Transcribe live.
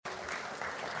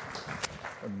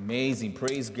Amazing.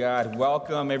 Praise God.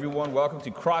 Welcome, everyone. Welcome to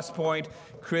Crosspoint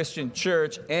Christian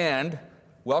Church, and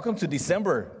welcome to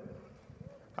December.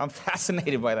 I'm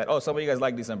fascinated by that. Oh, some of you guys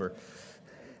like December.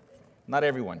 Not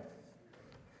everyone.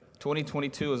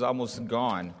 2022 is almost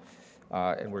gone,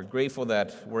 and we're grateful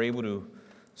that we're able to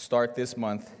start this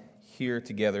month here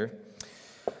together.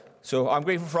 So I'm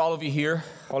grateful for all of you here.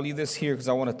 I'll leave this here because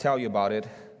I want to tell you about it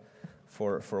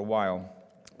for a while.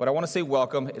 But I want to say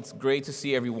welcome. It's great to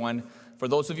see everyone. For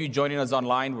those of you joining us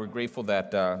online, we're grateful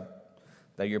that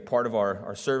you're part of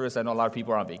our service. I know a lot of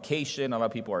people are on vacation. A lot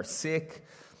of people are sick.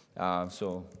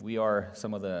 So we are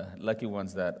some of the lucky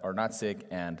ones that are not sick.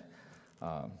 And,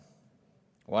 I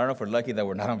don't know if we're lucky that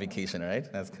we're not on vacation, right?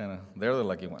 They're the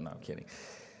lucky one. No, I'm kidding.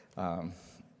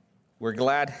 We're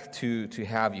glad to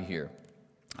have you here.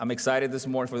 I'm excited this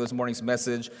morning for this morning's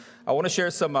message. I want to share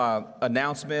some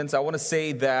announcements. I want to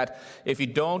say that if you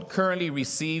don't currently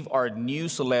receive our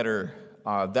newsletter,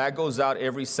 that goes out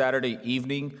every Saturday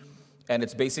evening, and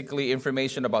it's basically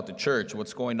information about the church,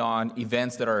 what's going on,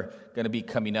 events that are going to be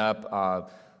coming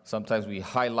up. Sometimes we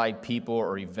highlight people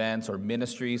or events or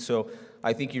ministries, so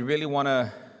I think you really want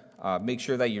to make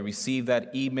sure that you receive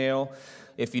that email.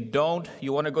 If you don't,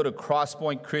 you want to go to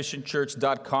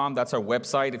crosspointchristianchurch.com. That's our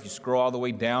website. If you scroll all the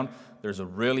way down, there's a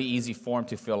really easy form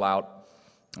to fill out.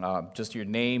 Just your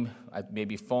name,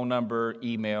 maybe phone number,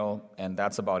 email, and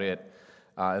that's about it.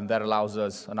 And that allows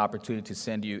us an opportunity to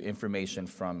send you information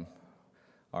from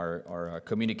our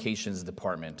communications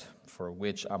department, for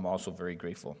which I'm also very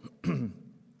grateful.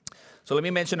 So let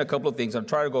me mention a couple of things. I'll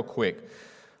try to go quick.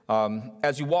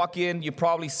 As you walk in, you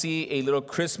probably see a little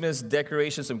Christmas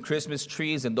decoration, some Christmas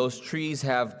trees, and those trees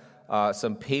have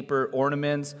some paper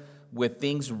ornaments with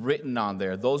things written on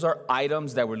there. Those are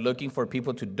items that we're looking for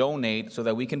people to donate so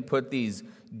that we can put these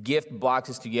gift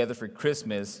boxes together for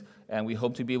Christmas, and we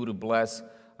hope to be able to bless,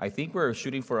 I think we're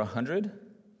shooting for 100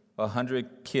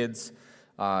 kids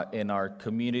in our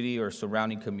community or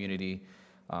surrounding community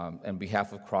on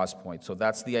behalf of Crosspoint. So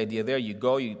that's the idea there. You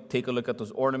go, you take a look at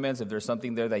those ornaments. If there's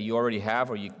something there that you already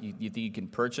have or you think you can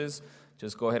purchase,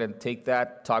 just go ahead and take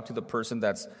that, talk to the person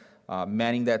that's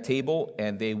manning that table,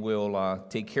 and they will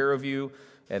take care of you.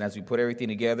 And as we put everything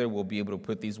together, we'll be able to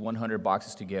put these 100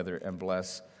 boxes together and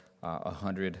bless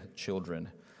 100 children.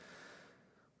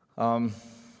 I'll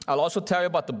also tell you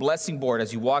about the blessing board.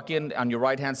 As you walk in, on your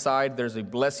right-hand side, there's a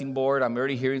blessing board. I'm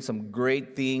already hearing some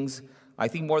great things. I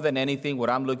think more than anything, what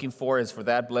I'm looking for is for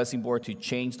that blessing board to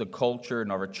change the culture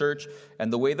in our church.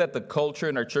 And the way that the culture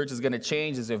in our church is going to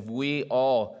change is if we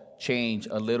all change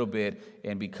a little bit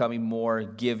in becoming more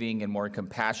giving and more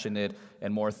compassionate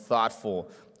and more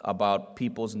thoughtful about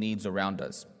people's needs around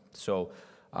us. So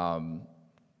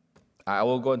I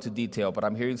will go into detail, but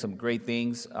I'm hearing some great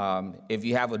things. If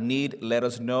you have a need, let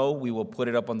us know. We will put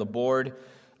it up on the board.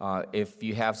 If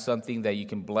you have something that you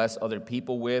can bless other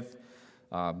people with,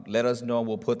 let us know.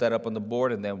 We'll put that up on the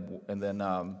board, and then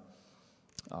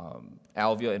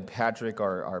Alvia and Patrick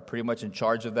are pretty much in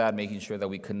charge of that, making sure that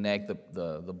we connect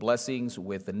the blessings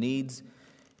with the needs,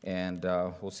 and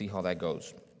we'll see how that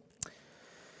goes.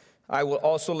 I will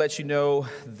also let you know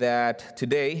that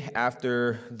today,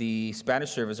 after the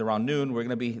Spanish service around noon,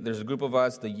 there's a group of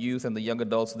us, the youth and the young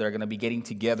adults, that are going to be getting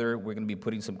together. We're going to be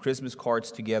putting some Christmas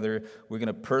cards together. We're going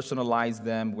to personalize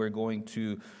them. We're going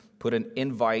to put an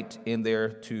invite in there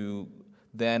to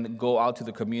then go out to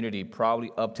the community,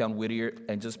 probably Uptown Whittier,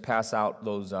 and just pass out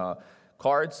those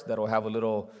cards that will have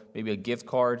maybe a gift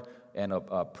card and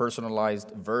a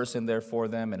personalized verse in there for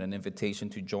them and an invitation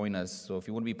to join us. So if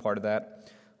you want to be part of that,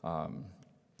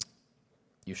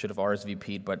 you should have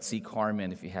RSVP'd, but see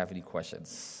Carmen if you have any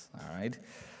questions, all right?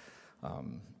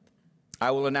 I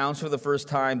will announce for the first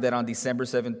time that on December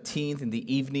 17th in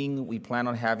the evening, we plan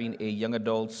on having a young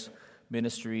adults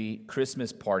ministry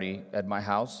Christmas party at my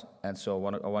house, and so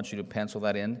I want you to pencil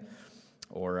that in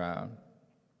or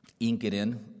ink it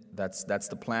in. That's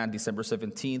the plan, December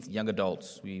 17th, young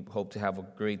adults. We hope to have a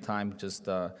great time just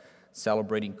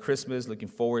celebrating Christmas, looking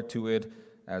forward to it,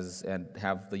 and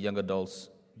have the young adults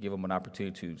give them an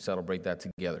opportunity to celebrate that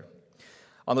together.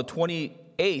 On the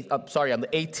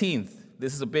 18th,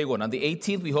 this is a big one. On the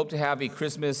 18th, we hope to have a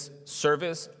Christmas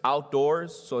service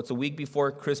outdoors, so it's a week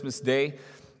before Christmas Day.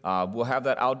 We'll have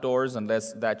that outdoors.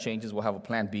 Unless that changes, we'll have a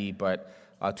plan B. But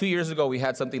 2 years ago, we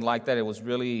had something like that. It was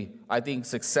really, I think,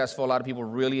 successful. A lot of people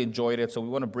really enjoyed it. So we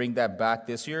want to bring that back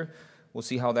this year. We'll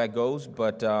see how that goes.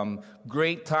 But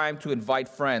great time to invite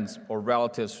friends or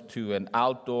relatives to an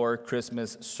outdoor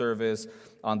Christmas service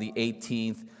on the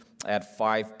 18th at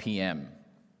 5 p.m.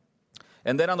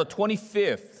 And then on the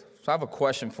 25th, so I have a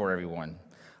question for everyone.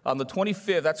 On the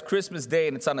 25th, that's Christmas Day,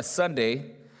 and it's on a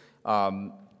Sunday.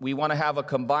 We want to have a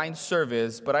combined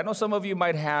service, but I know some of you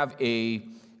might have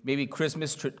maybe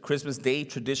Christmas Day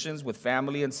traditions with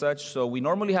family and such. So we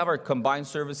normally have our combined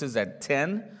services at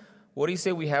 10. What do you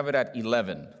say we have it at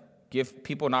 11? Give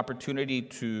people an opportunity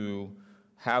to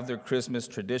have their Christmas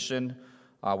tradition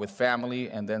with family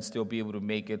and then still be able to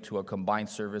make it to a combined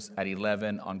service at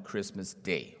 11 on Christmas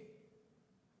Day.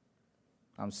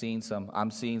 I'm seeing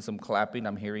some clapping.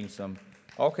 I'm hearing some.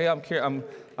 Okay,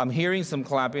 I'm hearing some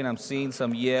clapping. I'm seeing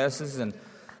some yeses. And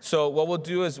so what we'll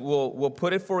do is we'll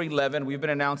put it for 11. We've been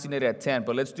announcing it at 10,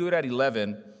 but let's do it at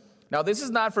 11. Now, this is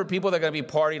not for people that are going to be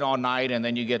partying all night and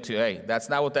then you get to, hey, that's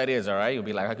not what that is, all right? You'll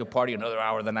be like, I could party another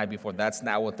hour the night before. That's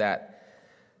not what that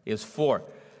is for.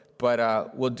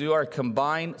 But we'll do our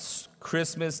combined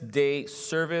Christmas Day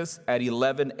service at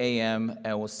 11 a.m.,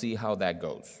 and we'll see how that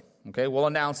goes. Okay, we'll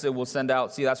announce it. We'll send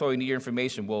out. See, that's why we need your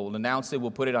information. We'll announce it.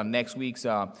 We'll put it on next week's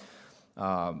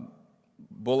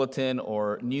bulletin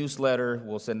or newsletter.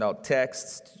 We'll send out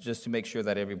texts just to make sure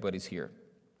that everybody's here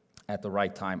at the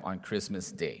right time on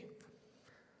Christmas Day.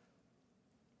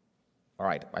 All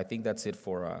right, I think that's it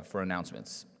for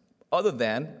announcements. Other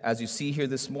than, as you see here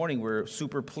this morning, we're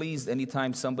super pleased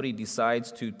anytime somebody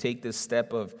decides to take this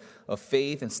step of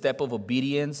faith and step of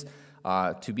obedience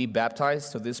to be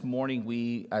baptized. So this morning,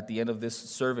 we, at the end of this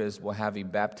service, will have a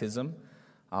baptism.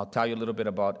 I'll tell you a little bit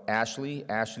about Ashley.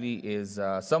 Ashley is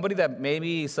somebody that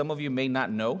maybe some of you may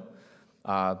not know,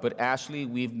 but Ashley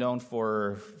we've known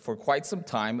for quite some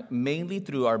time, mainly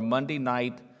through our Monday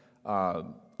night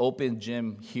open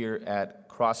gym here at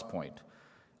Crosspoint.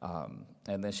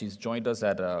 And then she's joined us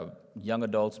at a young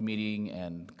adults meeting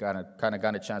and kind of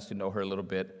got a chance to know her a little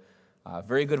bit.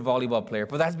 Very good volleyball player,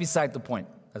 but that's beside the point.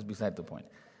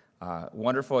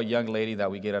 Wonderful young lady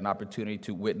that we get an opportunity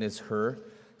to witness her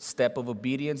step of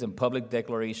obedience and public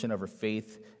declaration of her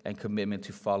faith and commitment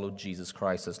to follow Jesus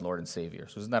Christ as Lord and Savior.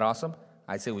 So isn't that awesome?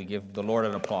 I'd say we give the Lord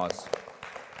an applause.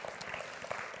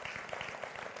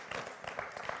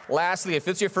 Lastly, if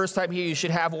it's your first time here, you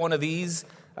should have one of these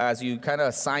as you kind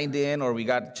of signed in, or we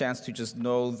got a chance to just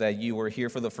know that you were here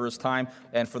for the first time.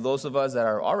 And for those of us that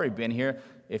are already been here,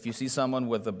 if you see someone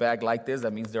with a bag like this,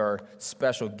 that means there are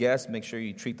special guests. Make sure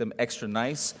you treat them extra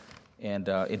nice and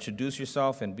introduce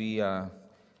yourself and be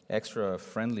extra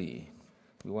friendly.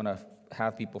 We want to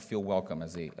have people feel welcome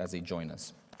as they join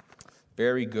us.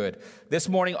 Very good. This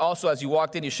morning also, as you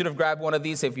walked in, you should have grabbed one of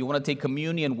these if you want to take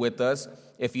communion with us.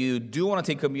 If you do want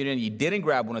to take communion and you didn't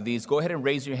grab one of these, go ahead and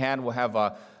raise your hand. We'll have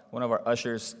one of our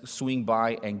ushers swing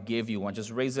by and give you one. Just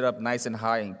raise it up nice and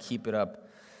high and keep it up.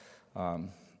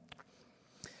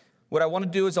 What I want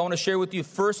to do is I want to share with you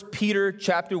 1 Peter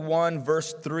chapter 1,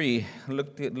 verse 3.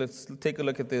 Let's take a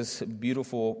look at this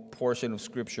beautiful portion of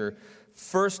Scripture.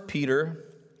 1 Peter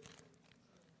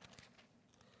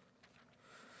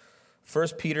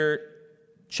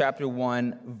chapter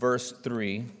 1, verse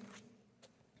 3.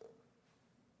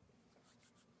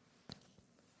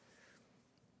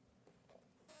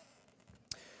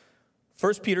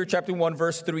 First Peter chapter 1,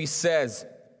 verse 3 says,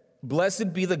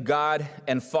 "Blessed be the God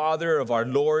and Father of our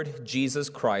Lord Jesus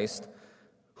Christ,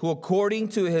 who according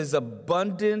to his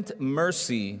abundant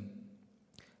mercy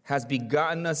has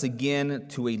begotten us again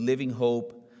to a living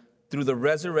hope through the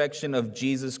resurrection of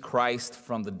Jesus Christ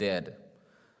from the dead."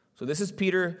 So this is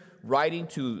Peter writing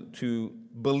to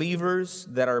believers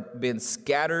that are being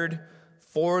scattered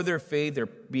for their faith. They're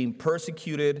being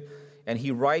persecuted, and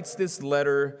he writes this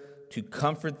letter to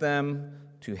comfort them,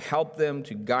 to help them,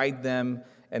 to guide them.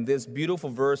 And this beautiful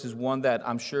verse is one that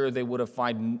I'm sure they would have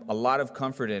found a lot of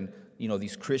comfort in,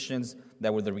 these Christians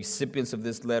that were the recipients of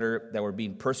this letter, that were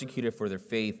being persecuted for their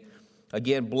faith.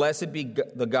 Again, blessed be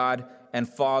the God and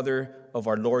Father of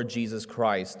our Lord Jesus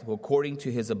Christ, who according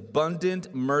to his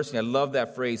abundant mercy, I love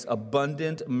that phrase,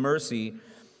 abundant mercy,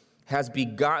 has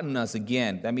begotten us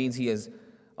again. That means he has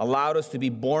allowed us to be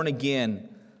born again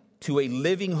to a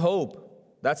living hope.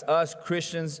 That's us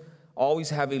Christians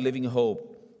always have a living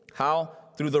hope. How?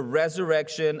 Through the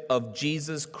resurrection of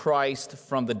Jesus Christ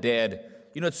from the dead.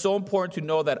 It's so important to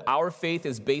know that our faith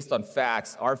is based on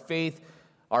facts. Our faith,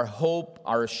 our hope,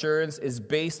 our assurance is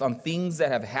based on things that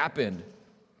have happened,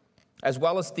 as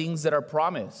well as things that are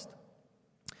promised.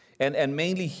 And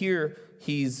mainly here,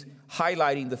 he's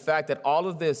highlighting the fact that all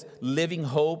of this living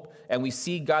hope, and we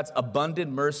see God's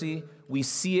abundant mercy, we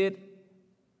see it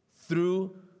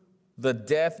through the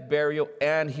death, burial,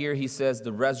 and here he says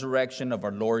the resurrection of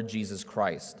our Lord Jesus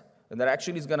Christ. And that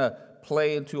actually is going to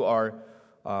play into our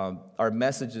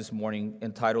message this morning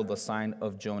entitled The Sign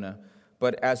of Jonah.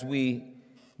 But as we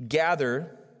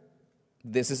gather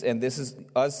This is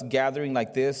us gathering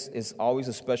like this is always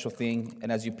a special thing.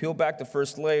 And as you peel back the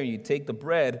first layer, you take the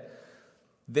bread.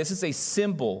 This is a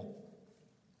symbol.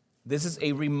 This is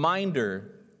a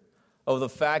reminder of the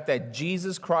fact that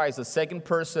Jesus Christ, the second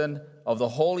person of the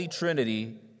Holy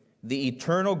Trinity, the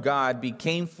eternal God,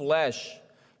 became flesh.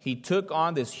 He took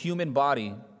on this human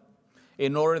body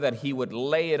in order that he would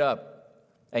lay it up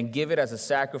and give it as a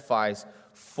sacrifice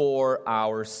for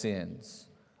our sins.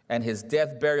 And his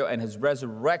death, burial, and his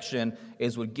resurrection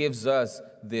is what gives us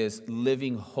this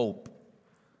living hope.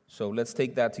 So let's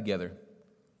take that together.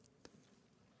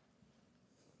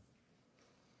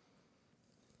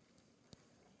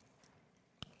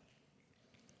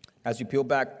 As you peel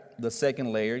back the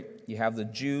second layer, you have the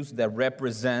juice that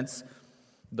represents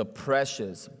the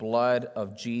precious blood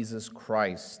of Jesus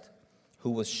Christ,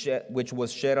 which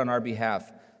was shed on our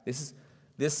behalf.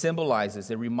 This symbolizes,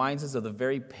 it reminds us of the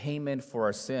very payment for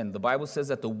our sin. The Bible says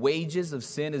that the wages of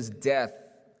sin is death.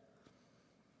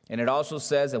 And it also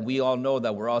says, and we all know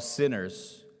that we're all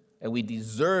sinners, and we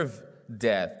deserve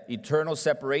death, eternal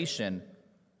separation,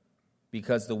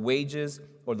 because the wages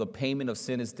or the payment of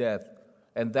sin is death.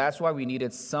 And that's why we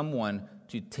needed someone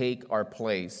to take our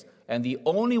place. And the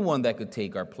only one that could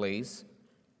take our place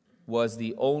was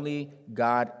the only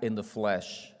God in the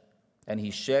flesh. And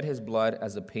he shed his blood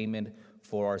as a payment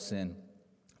for our sin.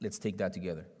 Let's take that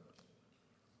together.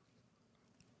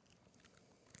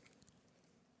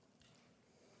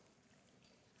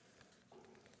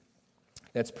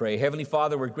 Let's pray. Heavenly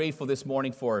Father, we're grateful this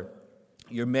morning for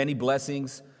your many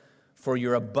blessings, for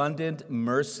your abundant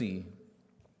mercy.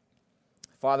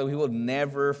 Father, we will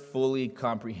never fully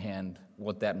comprehend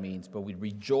what that means, but we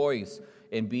rejoice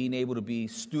in being able to be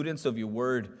students of your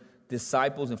word,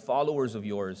 disciples and followers of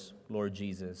yours, Lord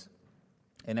Jesus.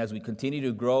 And as we continue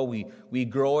to grow, we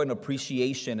grow in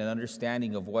appreciation and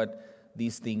understanding of what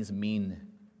these things mean.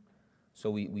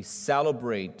 So we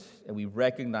celebrate and we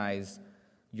recognize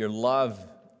your love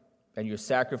and your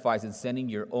sacrifice in sending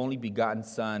your only begotten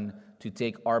Son to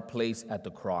take our place at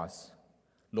the cross.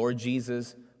 Lord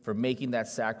Jesus, for making that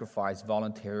sacrifice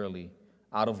voluntarily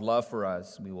out of love for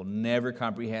us. We will never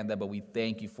comprehend that, but we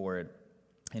thank you for it.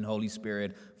 And Holy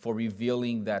Spirit, for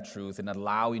revealing that truth and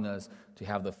allowing us to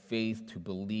have the faith to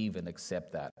believe and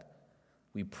accept that.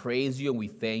 We praise you and we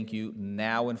thank you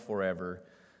now and forever.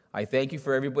 I thank you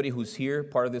for everybody who's here,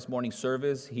 part of this morning's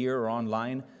service, here or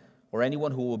online, or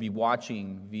anyone who will be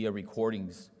watching via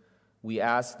recordings. We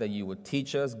ask that you would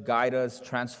teach us, guide us,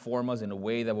 transform us in a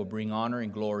way that will bring honor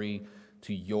and glory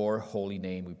to your holy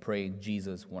name. We pray in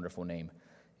Jesus' wonderful name.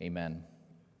 Amen.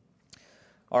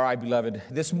 All right, beloved.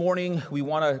 This morning, we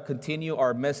want to continue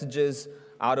our messages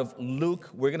out of Luke.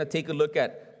 We're going to take a look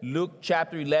at Luke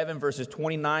chapter 11, verses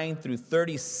 29 through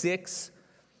 36.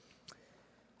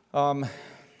 Lots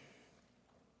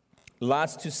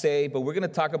to say, but we're going to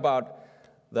talk about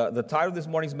the title of this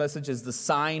morning's message is The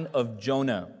Sign of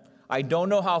Jonah. I don't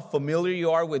know how familiar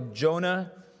you are with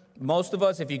Jonah. Most of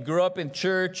us, if you grew up in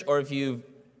church or if you've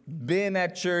been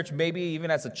at church, maybe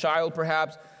even as a child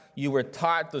perhaps, you were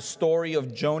taught the story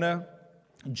of Jonah.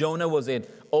 Jonah was an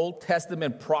Old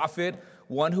Testament prophet,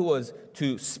 one who was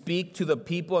to speak to the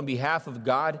people on behalf of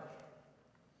God.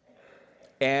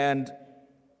 And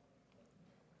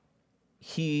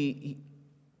he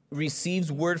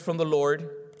receives word from the Lord,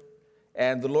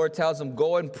 and the Lord tells him,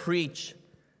 go and preach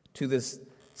to this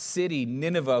city,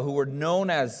 Nineveh, who were known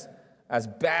as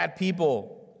bad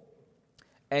people.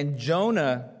 And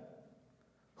Jonah,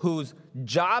 whose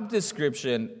job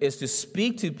description is to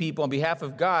speak to people on behalf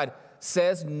of God,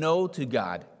 says no to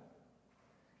God.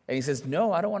 And he says,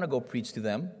 no, I don't want to go preach to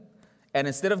them. And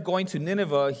instead of going to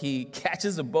Nineveh, he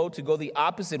catches a boat to go the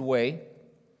opposite way.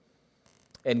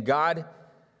 And God,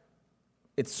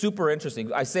 it's super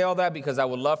interesting. I say all that because I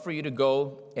would love for you to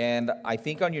go, and I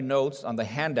think on your notes, on the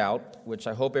handout, which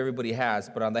I hope everybody has,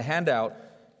 but on the handout,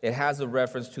 it has a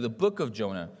reference to the book of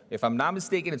Jonah. If I'm not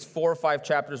mistaken, it's 4 or 5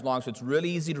 chapters long, so it's really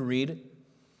easy to read.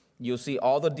 You'll see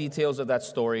all the details of that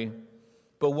story.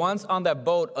 But once on that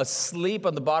boat, asleep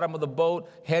on the bottom of the boat,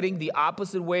 heading the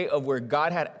opposite way of where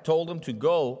God had told him to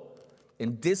go,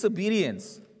 in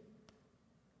disobedience,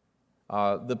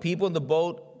 the people in the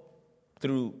boat,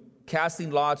 through casting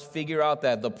lots, figure out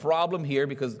that the problem here,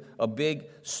 because a big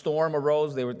storm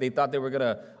arose, they thought they were going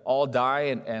to all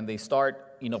die, and they start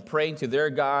praying to their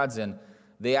gods, and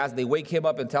they wake him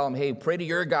up and tell him, hey, pray to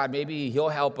your God, maybe he'll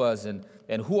help us, and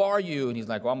who are you? And he's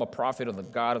like, well, I'm a prophet of the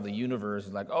God of the universe.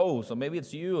 He's like, oh, so maybe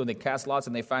it's you, and they cast lots,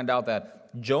 and they find out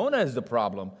that Jonah is the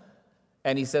problem,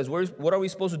 and he says, what are we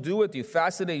supposed to do with you?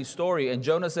 Fascinating story, and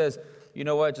Jonah says, you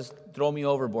know what, just throw me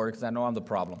overboard, because I know I'm the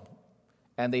problem.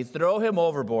 And they throw him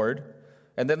overboard,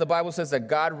 And then the Bible says that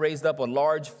God raised up a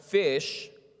large fish.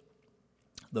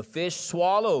 The fish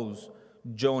swallows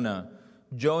Jonah.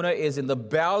 Jonah is in the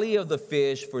belly of the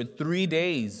fish for 3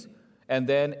 days and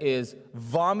then is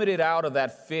vomited out of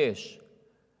that fish.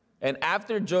 And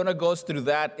after Jonah goes through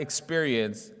that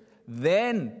experience,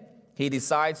 then he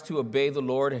decides to obey the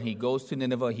Lord and he goes to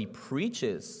Nineveh. He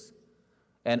preaches,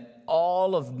 and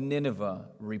all of Nineveh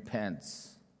repents.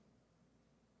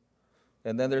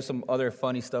 And then there's some other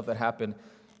funny stuff that happened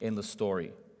in the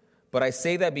story. But I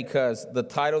say that because the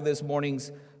title of this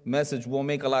morning's message won't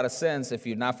make a lot of sense if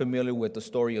you're not familiar with the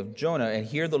story of Jonah. And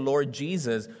here the Lord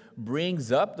Jesus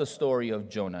brings up the story of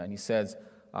Jonah, and he says,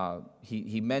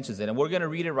 he mentions it. And we're going to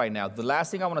read it right now. The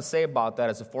last thing I want to say about that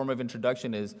as a form of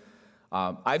introduction is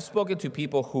I've spoken to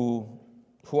people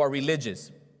who are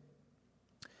religious.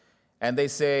 And they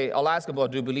say, I'll ask them, well,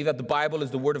 do you believe that the Bible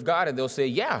is the Word of God? And they'll say,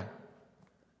 yeah.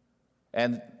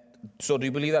 And so do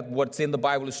you believe that what's in the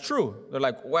Bible is true? They're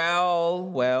like,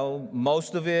 well,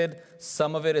 most of it,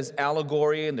 some of it is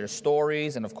allegory and there's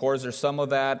stories, and of course there's some of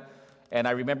that. And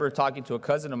I remember talking to a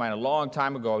cousin of mine a long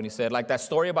time ago, and he said, like that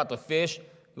story about the fish,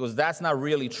 he goes, that's not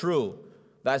really true.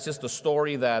 That's just a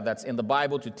story that's in the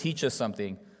Bible to teach us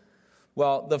something.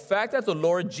 Well, the fact that the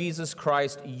Lord Jesus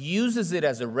Christ uses it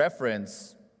as a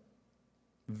reference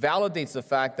validates the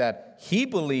fact that he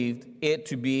believed it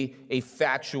to be a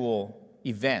factual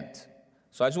event.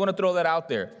 So I just want to throw that out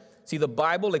there. See, the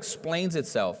Bible explains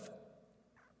itself.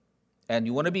 And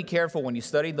you want to be careful when you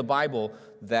study the Bible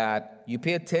that you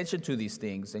pay attention to these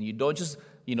things and you don't just,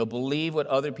 believe what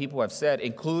other people have said,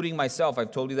 including myself.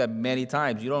 I've told you that many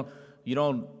times. You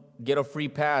don't get a free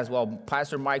pass. Well,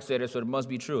 Pastor Mike said it, so it must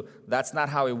be true. That's not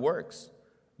how it works.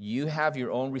 You have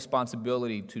your own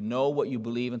responsibility to know what you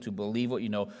believe and to believe what you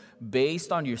know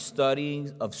based on your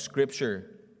studying of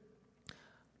Scripture,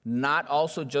 not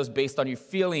also just based on your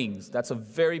feelings. That's a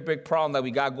very big problem that we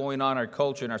got going on in our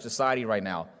culture, in our society right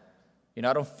now.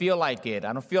 I don't feel like it.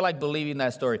 I don't feel like believing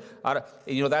that story.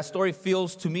 That story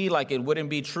feels to me like it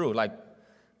wouldn't be true. Like,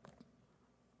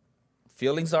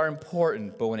 feelings are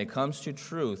important, but when it comes to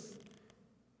truth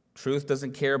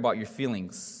doesn't care about your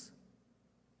feelings.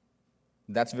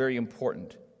 That's very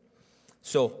important.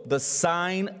 So, the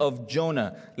sign of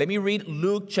Jonah. Let me read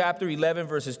Luke chapter 11,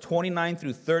 verses 29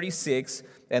 through 36,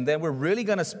 and then we're really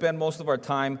going to spend most of our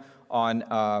time on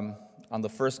the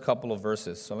first couple of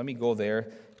verses. So let me go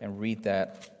there and read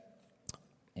that,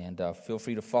 and feel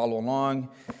free to follow along.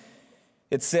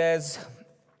 It says,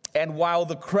 "And while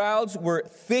the crowds were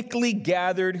thickly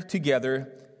gathered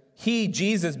together, he,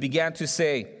 Jesus, began to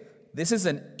say, 'This is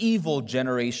an evil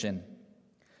generation.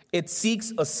 It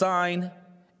seeks a sign,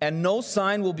 and no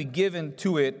sign will be given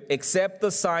to it except the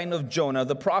sign of Jonah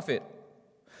the prophet.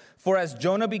 For as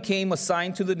Jonah became a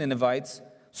sign to the Ninevites,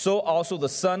 so also the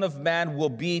Son of Man will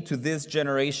be to this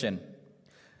generation.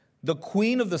 The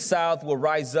queen of the south will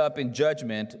rise up in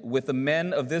judgment with the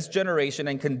men of this generation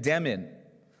and condemn it.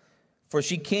 For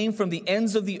she came from the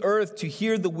ends of the earth to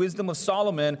hear the wisdom of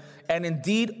Solomon, and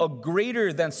indeed a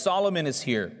greater than Solomon is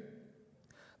here.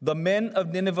 The men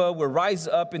of Nineveh will rise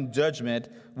up in judgment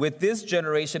with this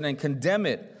generation and condemn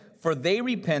it, for they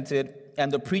repented at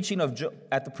the preaching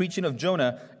of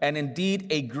Jonah, and indeed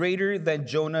a greater than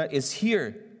Jonah is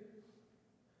here.'"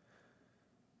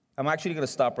 I'm actually going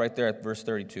to stop right there at verse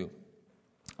 32.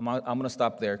 I'm going to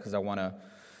stop there because I want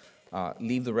to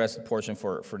leave the rest of the portion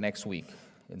for next week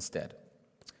instead.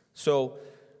 So,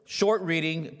 short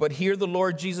reading, but here the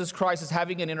Lord Jesus Christ is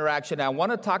having an interaction. I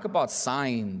want to talk about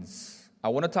signs.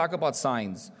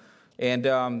 And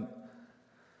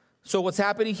so what's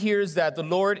happening here is that the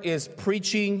Lord is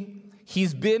preaching.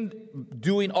 He's been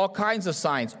doing all kinds of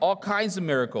signs, all kinds of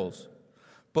miracles.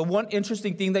 But one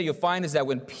interesting thing that you'll find is that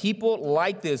when people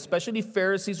like this, especially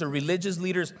Pharisees or religious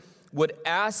leaders, would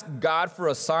ask God for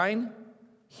a sign,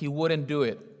 he wouldn't do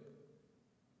it.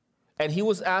 And he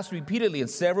was asked repeatedly in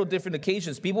several different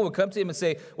occasions. People would come to him and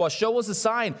say, well, show us a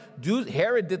sign.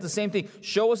 Herod did the same thing.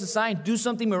 Show us a sign. Do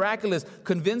something miraculous.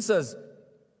 Convince us.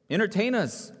 Entertain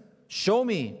us. Show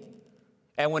me.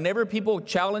 And whenever people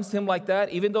challenged him like that,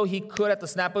 even though he could at the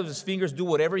snap of his fingers do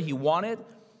whatever he wanted,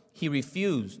 he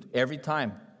refused every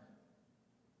time.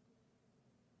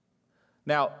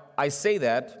 Now, I say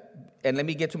that, and let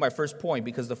me get to my first point,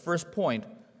 because the first point,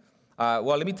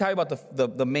 let me tell you about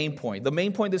the main point. The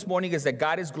main point this morning is that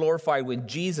God is glorified when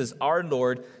Jesus, our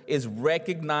Lord, is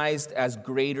recognized as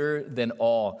greater than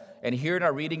all. And here in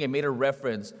our reading, it made a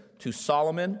reference to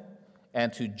Solomon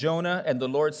and to Jonah, and the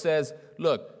Lord says,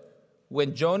 look,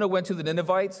 when Jonah went to the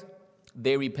Ninevites,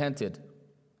 they repented.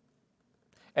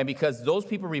 And because those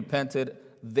people repented,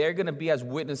 they're going to be as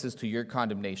witnesses to your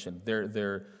condemnation.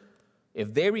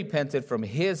 if they repented from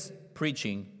his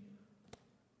preaching,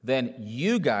 then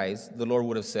you guys, the Lord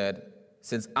would have said,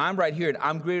 since I'm right here and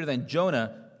I'm greater than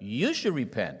Jonah, you should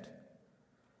repent.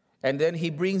 And then he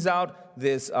brings out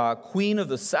this queen of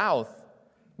the south,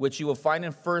 which you will find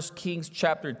in 1 Kings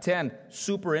chapter 10.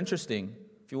 Super interesting.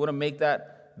 If you want to make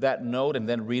that note and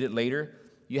then read it later.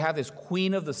 You have this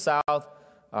queen of the south.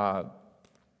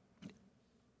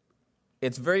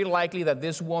 It's very likely that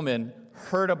this woman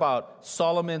heard about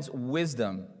Solomon's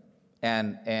wisdom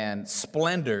and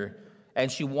splendor,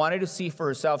 and she wanted to see for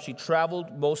herself. She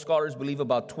traveled, most scholars believe,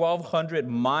 about 1,200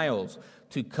 miles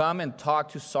to come and talk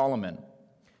to Solomon.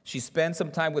 She spends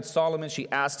some time with Solomon. She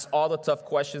asks all the tough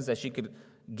questions that she could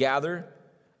gather,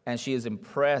 and she is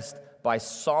impressed by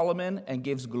Solomon and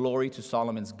gives glory to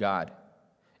Solomon's God.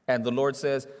 And the Lord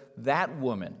says, that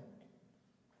woman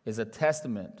is a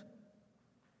testament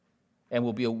and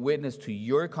will be a witness to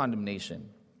your condemnation.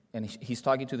 And he's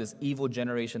talking to this evil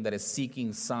generation that is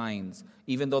seeking signs,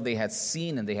 even though they had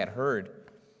seen and they had heard.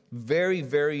 Very,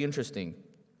 very interesting.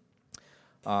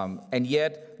 And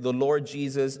yet, the Lord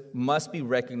Jesus must be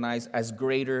recognized as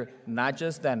greater, not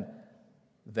just than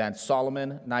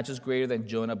Solomon, not just greater than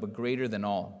Jonah, but greater than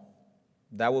all.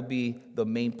 That will be the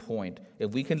main point.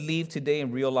 If we can leave today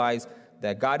and realize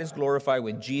that God is glorified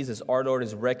when Jesus, our Lord,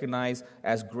 is recognized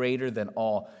as greater than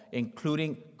all,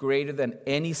 including greater than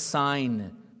any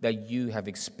sign that you have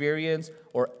experienced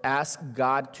or asked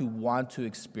God to want to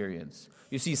experience.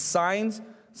 You see, signs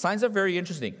are very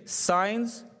interesting.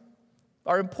 Signs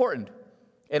are important.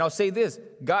 And I'll say this,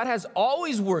 God has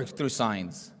always worked through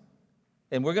signs.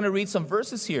 And we're going to read some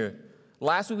verses here.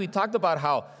 Last week we talked about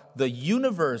how the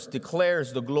universe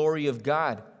declares the glory of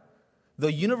God.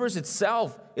 The universe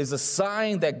itself is a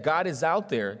sign that God is out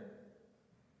there.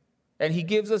 And he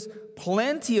gives us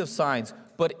plenty of signs.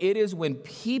 But it is when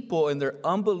people in their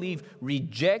unbelief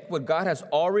reject what God has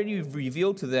already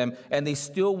revealed to them and they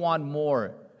still want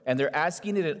more. And they're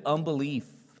asking it in unbelief.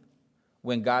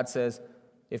 When God says,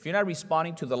 if you're not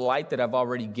responding to the light that I've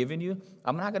already given you,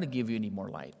 I'm not going to give you any more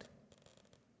light.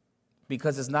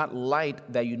 Because it's not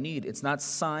light that you need. It's not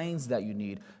signs that you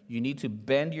need. You need to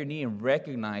bend your knee and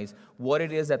recognize what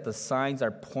it is that the signs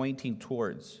are pointing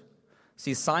towards.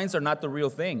 See, signs are not the real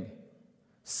thing.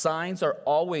 Signs are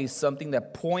always something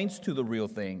that points to the real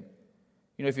thing.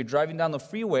 You know, if you're driving down the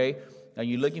freeway and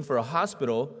you're looking for a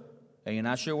hospital and you're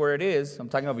not sure where it is, I'm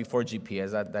talking about before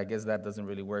GPS. I guess that doesn't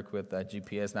really work with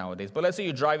GPS nowadays. But let's say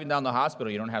you're driving down the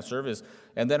hospital, you don't have service,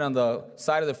 and then on the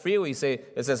side of the freeway, you say,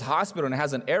 it says hospital and it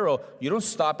has an arrow. You don't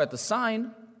stop at the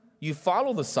sign. You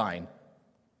follow the sign.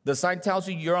 The sign tells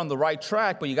you you're on the right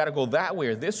track, but you got to go that way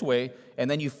or this way, and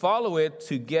then you follow it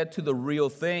to get to the real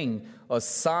thing. A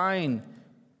sign,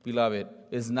 beloved,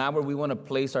 is not where we want to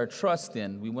place our trust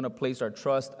in. We want to place our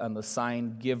trust on the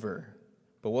sign giver.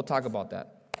 But we'll talk about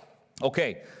that.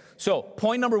 Okay, so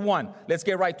point number one, let's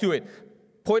get right to it.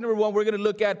 Point number one, we're going to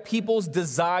look at people's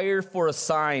desire for a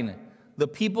sign. The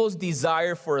people's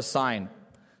desire for a sign.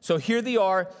 So here they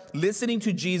are, listening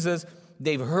to Jesus.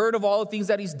 They've heard of all the things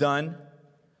that he's done,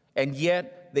 and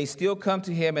yet they still come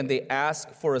to him and they ask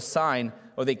for a sign,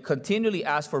 or they continually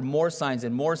ask for more signs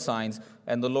and more signs.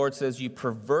 And the Lord says, you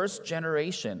perverse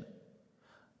generation.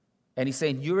 And he's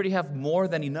saying, you already have more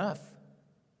than enough.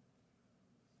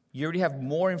 You already have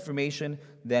more information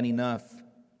than enough.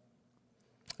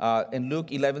 In Luke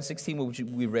 11:16, which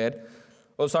we read.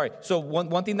 So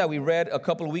one thing that we read a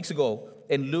couple of weeks ago,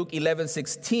 in Luke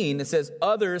 11:16, it says,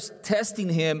 others testing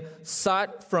him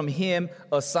sought from him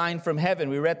a sign from heaven.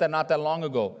 We read that not that long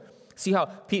ago. See how,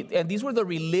 and these were the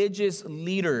religious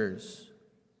leaders.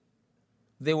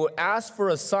 They would ask for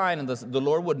a sign, and the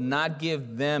Lord would not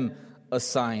give them a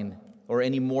sign or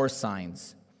any more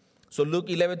signs. So Luke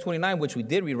 11:29, which we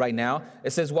did read right now,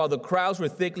 it says, while the crowds were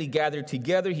thickly gathered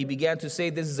together, he began to say,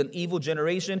 this is an evil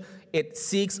generation. It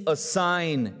seeks a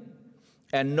sign,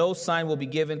 and no sign will be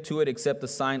given to it except the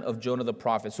sign of Jonah the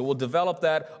prophet. So we'll develop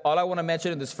that. All I want to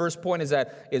mention in this first point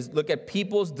is look at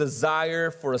people's desire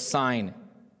for a sign.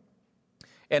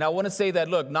 And I want to say that,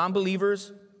 look,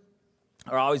 non-believers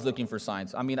are always looking for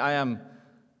signs. I mean, I'm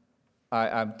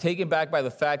taken back by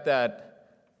the fact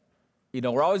that,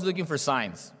 we're always looking for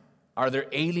signs. Are there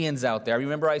aliens out there? I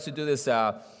remember I used to do this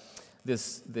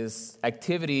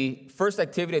activity, first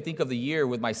activity I think of the year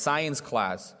with my science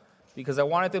class, because I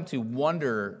wanted them to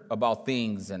wonder about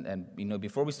things and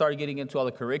before we started getting into all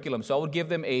the curriculum. So I would give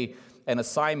them an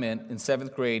assignment in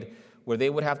 7th grade where they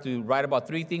would have to write about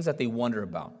 3 things that they wonder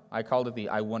about. I called it the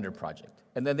I Wonder Project.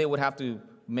 And then they would have to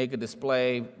make a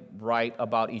display, write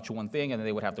about each one thing, and then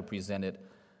they would have to present it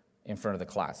in front of the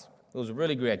class. It was a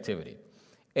really great activity.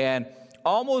 And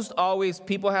almost always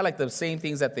people had like the same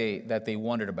things that they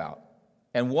wondered about.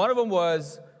 And one of them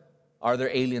was, are there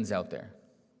aliens out there?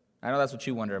 I know that's what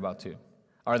you wonder about too.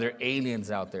 Are there aliens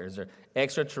out there? Is there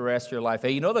extraterrestrial life?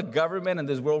 Hey, you know the government in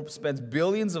this world spends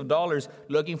billions of dollars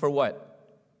looking for what?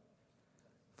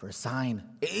 For a sign.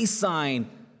 A sign.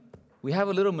 We have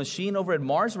a little machine over at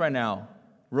Mars right now,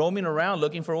 roaming around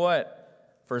looking for what?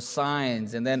 For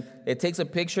signs. And then it takes a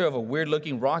picture of a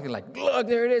weird-looking rock and like, look,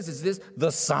 there it is. Is this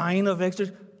the sign of extra?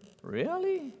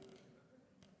 Really?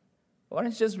 Why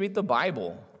don't you just read the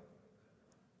Bible?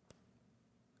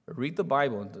 Read the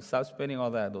Bible and stop spending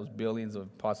all those billions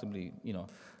of possibly,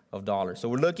 of dollars. So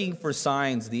we're looking for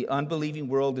signs. The unbelieving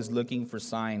world is looking for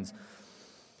signs.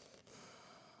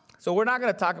 So we're not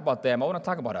going to talk about them. I want to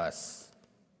talk about us.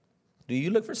 Do you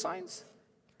look for signs?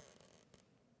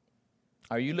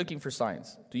 Are you looking for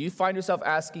signs? Do you find yourself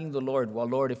asking the Lord, well,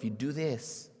 Lord, if you do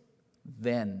this,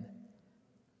 then,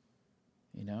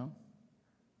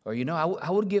 Or, I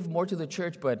would give more to the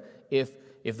church, but if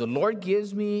the Lord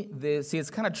gives me this, see,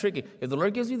 it's kind of tricky. If the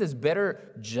Lord gives me this better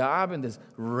job and this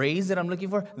raise that I'm looking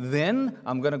for, then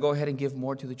I'm going to go ahead and give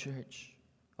more to the church.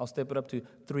 I'll step it up to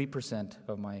 3%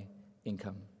 of my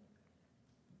income.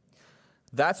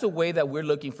 That's a way that we're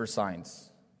looking for signs.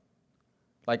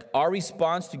 Like our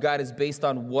response to God is based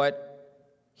on what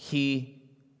we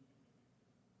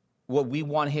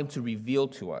want Him to reveal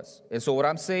to us. And so what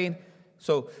I'm saying,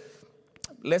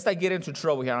 let's not get into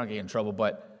trouble here. I don't get in trouble,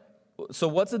 but so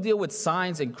what's the deal with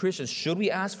signs and Christians? Should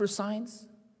we ask for signs?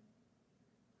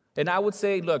 And I would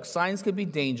say, look, signs can be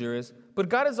dangerous, but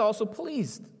God is also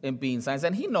pleased in being signs,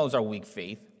 and He knows our weak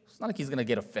faith. It's not like He's going to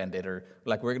get offended or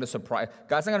like we're going to surprise.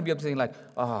 God's not going to be up saying like,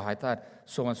 oh, I thought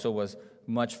so-and-so was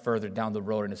much further down the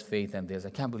road in his faith than this. I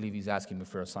can't believe he's asking me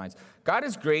for signs. God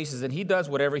is gracious, and He does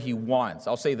whatever He wants.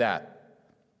 I'll say that.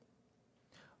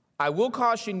 I will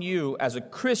caution you as a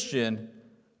Christian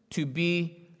to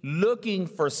be looking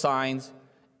for signs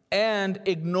and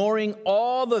ignoring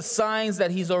all the signs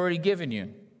that He's already given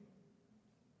you.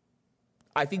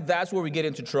 I think that's where we get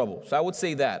into trouble. So I would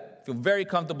say that. I feel very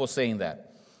comfortable saying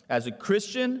that. As a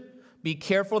Christian, be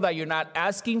careful that you're not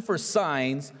asking for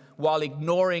signs while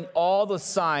ignoring all the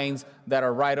signs that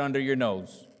are right under your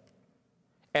nose.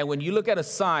 And when you look at a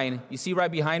sign, you see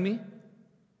right behind me?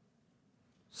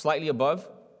 Slightly above?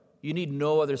 You need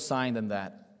no other sign than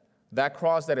that. That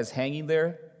cross that is hanging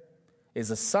there is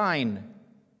a sign.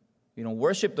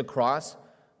 Worship the cross,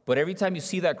 but every time you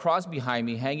see that cross behind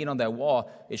me hanging on that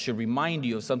wall, it should remind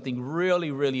you of something really,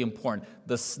 really important.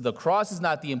 The cross is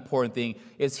not the important thing.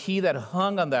 It's He that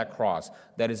hung on that cross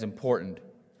that is important.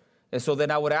 And so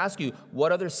then I would ask you,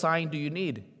 what other sign do you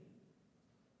need?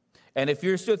 And if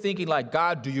you're still thinking like,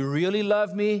 God, do you really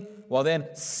love me? Well, then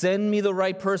send me the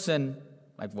right person.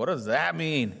 Like, what does that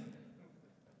mean?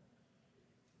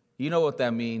 You know what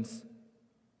that means.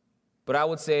 But I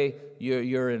would say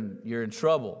you're in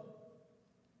trouble.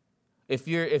 If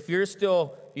you're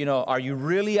still, are you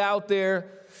really out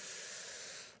there?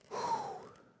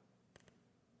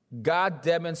 God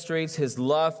demonstrates His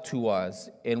love to us,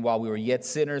 and while we were yet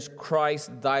sinners,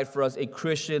 Christ died for us. A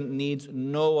Christian needs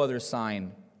no other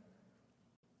sign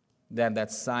than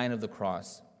that sign of the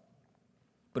cross.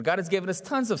 But God has given us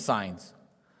tons of signs,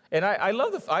 and I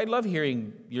love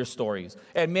hearing your stories.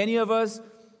 And many of us,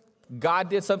 God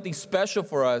did something special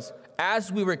for us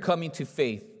as we were coming to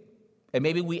faith. And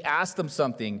maybe we asked Him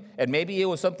something, and maybe it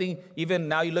was something, even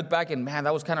now you look back and, man,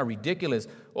 that was kind of ridiculous.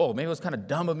 Oh, maybe it was kind of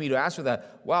dumb of me to ask for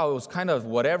that. Wow, it was kind of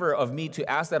whatever of me to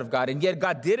ask that of God, and yet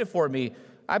God did it for me.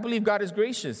 I believe God is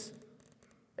gracious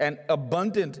and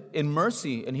abundant in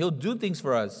mercy, and He'll do things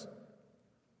for us.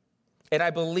 And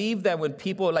I believe that when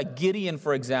people like Gideon,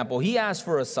 for example, he asked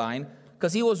for a sign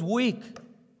because he was weak,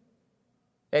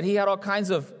 and he had all kinds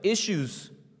of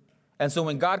issues. And so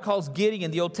when God calls Gideon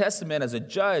in the Old Testament as a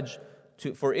judge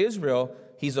for Israel,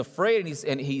 he's afraid,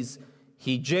 and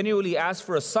he genuinely asked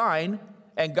for a sign,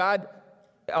 and God,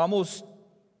 almost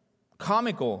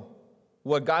comical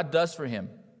what God does for him.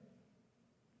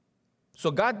 So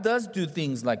God does do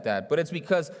things like that, but it's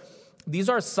because these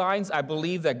are signs, I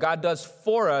believe, that God does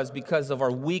for us because of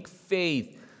our weak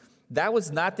faith. That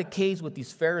was not the case with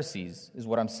these Pharisees, is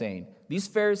what I'm saying. These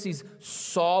Pharisees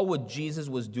saw what Jesus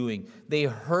was doing. They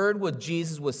heard what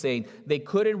Jesus was saying. They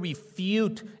couldn't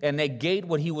refute and negate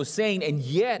what He was saying, and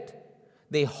yet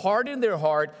they hardened their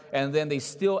heart, and then they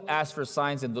still asked for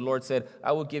signs, and the Lord said,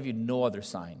 I will give you no other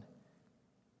sign.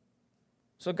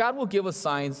 So God will give us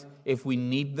signs if we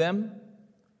need them,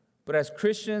 but as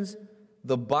Christians,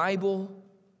 the Bible,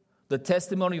 the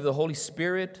testimony of the Holy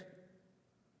Spirit,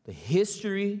 the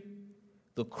history,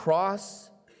 the cross,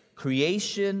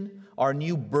 creation, our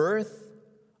new birth,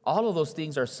 All of those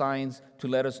things are signs to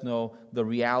let us know the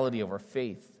reality of our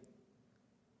faith.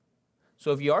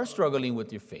 So if you are struggling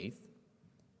with your faith,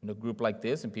 in a group like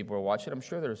this and people are watching, I'm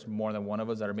sure there's more than one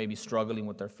of us that are maybe struggling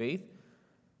with their faith.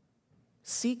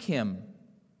 Seek Him.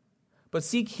 But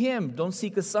seek Him. Don't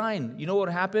seek a sign. You know what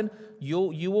will happen?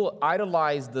 You will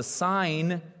idolize the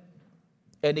sign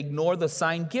and ignore the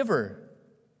sign giver.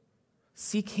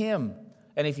 Seek Him.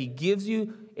 And if He gives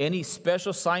you any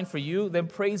special sign for you, then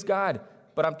praise God.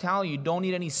 But I'm telling you, you don't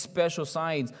need any special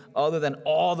signs other than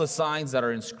all the signs that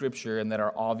are in Scripture and that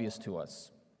are obvious to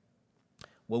us.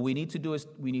 What we need to do is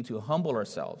we need to humble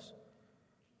ourselves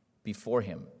before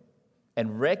Him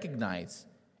and recognize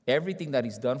everything that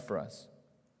He's done for us.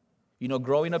 You know,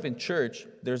 growing up in church,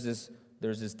 there's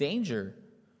this danger.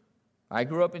 I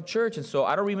grew up in church, and so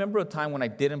I don't remember a time when I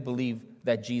didn't believe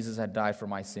that Jesus had died for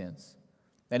my sins.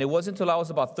 And it wasn't until I was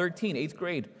about 13, 8th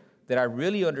grade, that I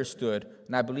really understood,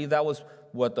 and I believe that was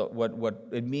what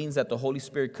it means that the Holy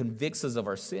Spirit convicts us of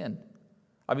our sin.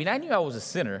 I mean, I knew I was a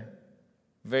sinner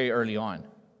very early on.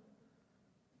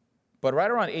 But right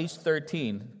around age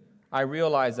 13, I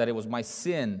realized that it was my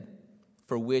sin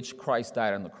for which Christ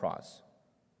died on the cross.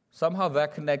 Somehow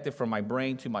that connected from my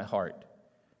brain to my heart.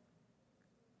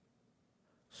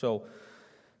 So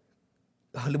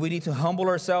we need to humble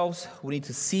ourselves. We need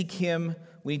to seek Him.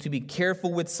 We need to be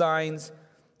careful with signs.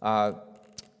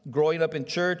 Growing up in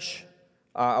church,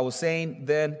 I was saying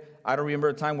then, I don't remember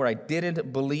a time where I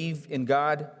didn't believe in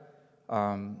God.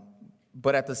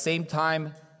 But at the same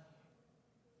time,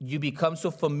 you become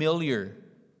so familiar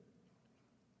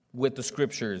with the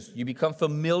Scriptures. You become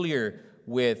familiar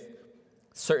with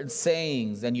certain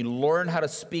sayings, and you learn how to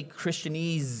speak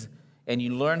Christianese, and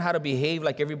you learn how to behave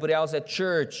like everybody else at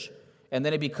church, and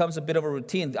then it becomes a bit of a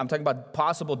routine. I'm talking about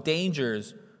possible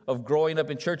dangers of growing up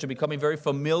in church and becoming very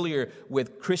familiar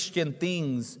with Christian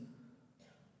things.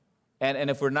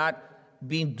 And if we're not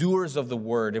being doers of the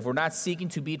word, if we're not seeking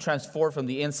to be transformed from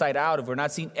the inside out, if we're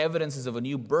not seeing evidences of a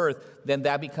new birth, then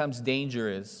that becomes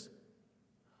dangerous.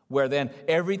 Where then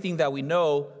everything that we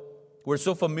know, we're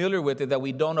so familiar with it that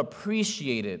we don't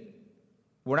appreciate it.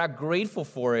 We're not grateful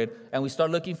for it, and we start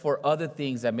looking for other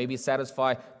things that maybe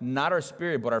satisfy not our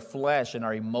spirit, but our flesh and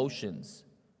our emotions.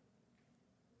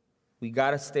 We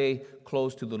got to stay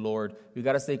close to the Lord. We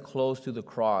got to stay close to the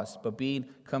cross, but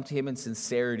come to Him in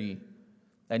sincerity.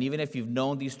 And even if you've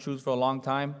known these truths for a long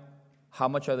time, how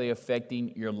much are they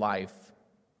affecting your life?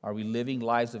 Are we living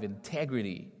lives of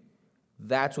integrity?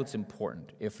 That's what's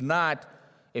important. If not,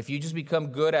 if you just become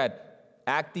good at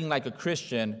acting like a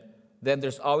Christian, then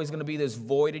there's always going to be this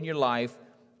void in your life.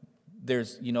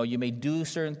 You may do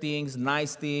certain things,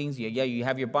 nice things. Yeah, you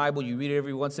have your Bible, you read it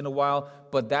every once in a while,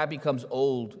 but that becomes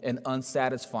old and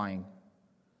unsatisfying.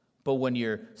 But when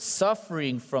you're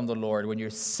suffering from the Lord, when you're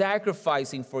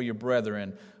sacrificing for your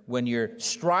brethren, when you're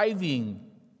striving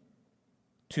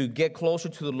to get closer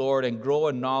to the Lord and grow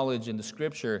in knowledge in the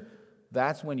Scripture,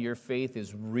 that's when your faith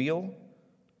is real.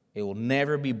 It will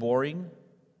never be boring.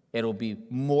 It'll be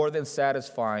more than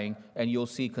satisfying, and you'll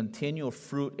see continual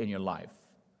fruit in your life.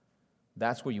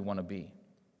 That's where you want to be.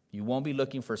 You won't be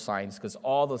looking for signs because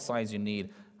all the signs you need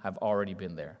have already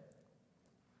been there.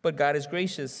 But God is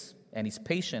gracious, and He's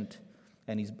patient,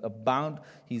 and He's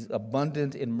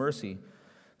abundant in mercy.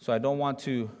 So I don't want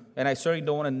to, and I certainly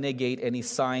don't want to negate any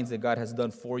signs that God has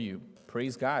done for you.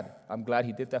 Praise God. I'm glad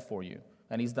He did that for you.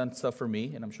 And He's done stuff for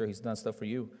me, and I'm sure He's done stuff for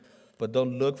you. But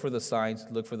don't look for the signs,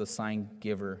 look for the sign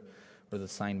giver or the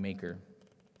sign maker.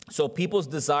 So people's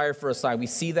desire for a sign, we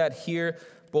see that here,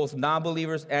 both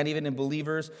non-believers and even in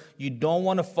believers. You don't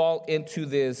want to fall into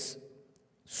this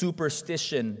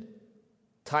superstition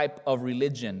type of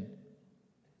religion.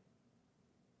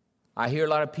 I hear a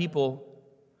lot of people,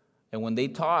 and when they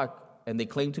talk and they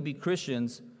claim to be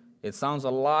Christians, it sounds a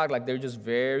lot like they're just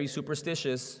very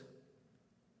superstitious.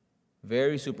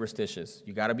 Very superstitious.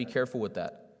 You got to be careful with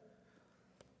that.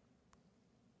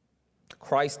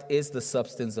 Christ is the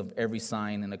substance of every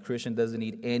sign, and a Christian doesn't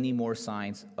need any more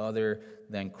signs other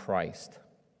than Christ.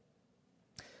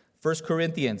 1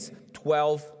 Corinthians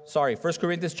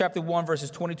chapter 1,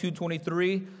 verses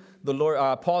 22-23,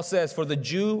 Paul says, "For the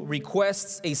Jew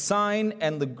requests a sign,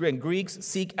 and the Greeks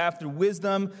seek after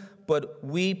wisdom, but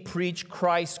we preach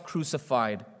Christ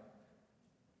crucified."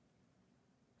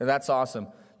 And that's awesome.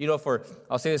 I'll try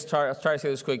to say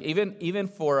this quick. Even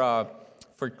for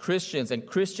Christians and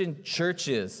Christian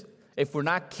churches, if we're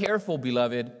not careful,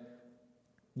 beloved,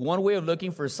 one way of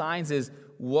looking for signs is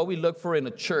what we look for in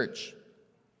a church.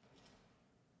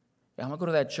 I'm going to go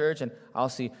to that church and I'll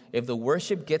see if the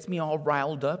worship gets me all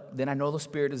riled up, then I know the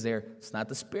Spirit is there. It's not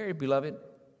the Spirit, beloved.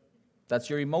 That's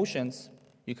your emotions.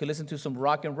 You could listen to some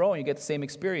rock and roll and you get the same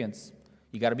experience.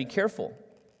 You got to be careful.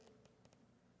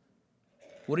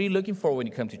 What are you looking for when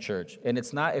you come to church? And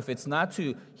if it's not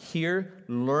to hear,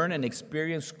 learn, and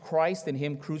experience Christ and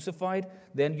Him crucified,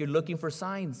 then you're looking for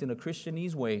signs in a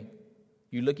Christianese way.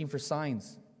 You're looking for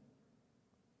signs.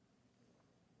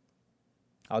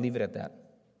 I'll leave it at that.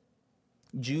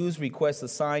 Jews request a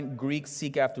sign, Greeks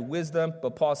seek after wisdom,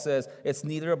 but Paul says it's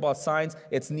neither about signs,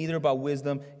 it's neither about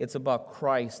wisdom, it's about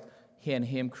Christ and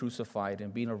Him crucified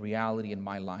and being a reality in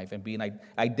my life and being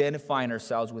identifying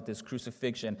ourselves with His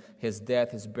crucifixion, His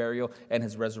death, His burial, and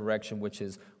His resurrection, which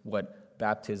is what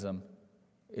baptism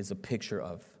is a picture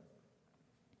of.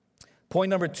 Point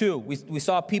number 2, we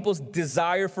saw people's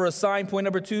desire for a sign. Point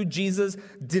number 2, Jesus'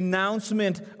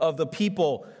 denouncement of the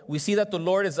people. We see that the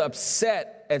Lord is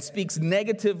upset and speaks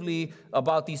negatively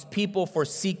about these people for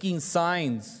seeking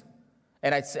signs.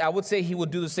 And I would say He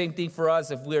would do the same thing for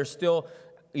us if we are still,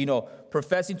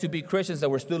 professing to be Christians, that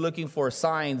we're still looking for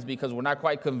signs because we're not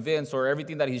quite convinced or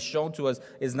everything that He's shown to us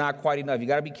is not quite enough. You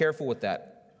got to be careful with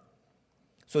that.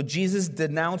 So Jesus'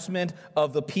 denouncement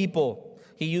of the people.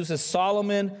 He uses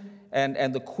Solomon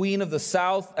and the queen of the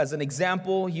south as an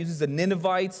example. He uses the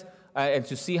Ninevites and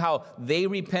to see how they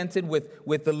repented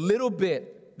with the little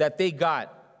bit that they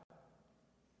got.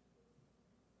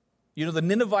 The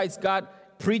Ninevites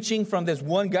got preaching from this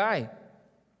one guy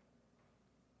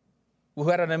who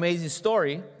had an amazing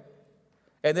story.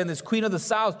 And then this queen of the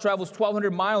south travels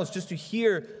 1,200 miles just to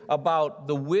hear about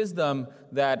the wisdom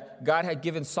that God had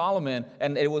given Solomon.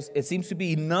 And it seems to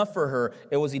be enough for her.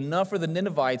 It was enough for the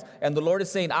Ninevites. And the Lord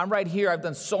is saying, I'm right here. I've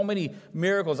done so many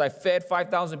miracles. I fed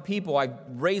 5,000 people. I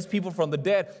raised people from the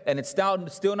dead. And it's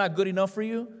still not good enough for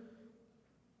you?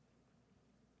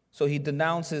 So He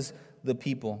denounces the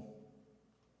people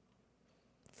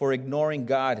for ignoring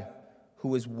God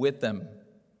who is with them.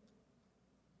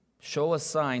 Show us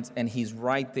signs, and He's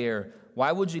right there.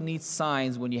 Why would you need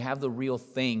signs when you have the real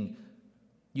thing?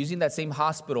 Using that same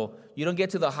hospital, you don't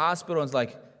get to the hospital and it's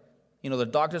like, the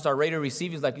doctors are ready to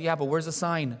receive you. It's like, yeah, but where's the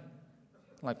sign?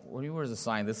 I'm like, where's the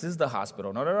sign? This is the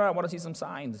hospital. No, I want to see some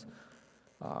signs.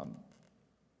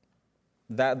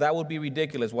 That would be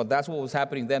ridiculous. Well, that's what was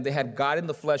happening then. They had God in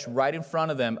the flesh right in front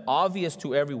of them, obvious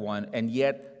to everyone, and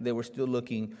yet they were still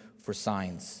looking for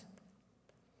signs.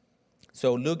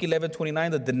 So Luke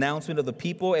 11:29, the denouncement of the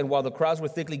people, and while the crowds were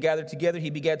thickly gathered together, He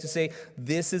began to say,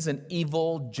 this is an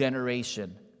evil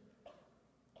generation.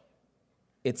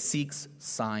 It seeks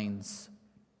signs.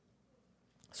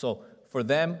 So for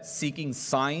them, seeking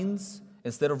signs,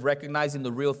 instead of recognizing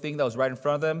the real thing that was right in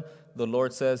front of them, the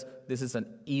Lord says, this is an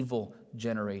evil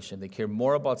generation. They care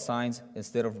more about signs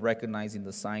instead of recognizing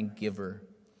the sign giver.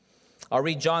 I'll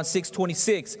read John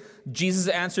 6:26. Jesus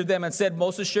answered them and said,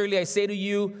 most assuredly I say to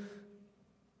you,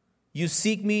 you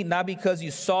seek me not because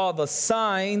you saw the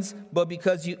signs, but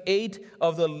because you ate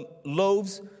of the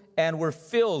loaves and were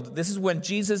filled. This is when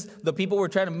the people were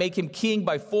trying to make Him king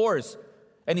by force.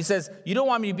 And He says, you don't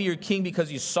want me to be your king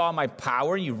because you saw my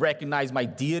power, you recognize my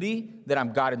deity, that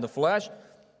I'm God in the flesh.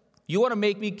 You want to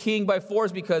make me king by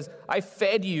force because I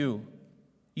fed you.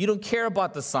 You don't care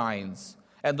about the signs.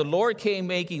 And the Lord came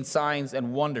making signs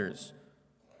and wonders.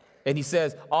 And He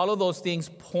says, all of those things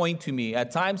point to me. At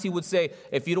times He would say,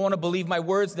 if you don't want to believe my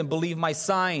words, then believe my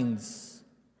signs.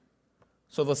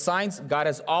 So the signs, God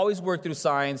has always worked through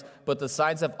signs, but the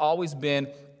signs have always been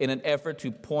in an effort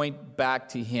to point back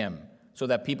to Him, so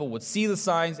that people would see the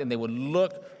signs and they would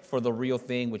look for the real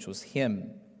thing, which was Him.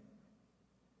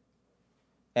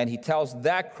 And He tells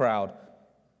that crowd,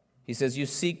 He says, you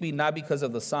seek me not because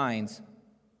of the signs,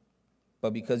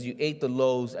 but because you ate the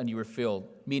loaves and you were filled.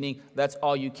 Meaning, that's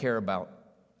all you care about.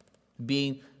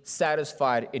 Being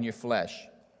satisfied in your flesh.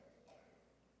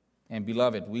 And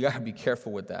beloved, we got to be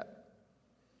careful with that.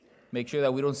 Make sure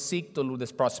that we don't seek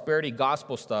this prosperity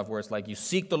gospel stuff where it's like you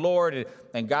seek the Lord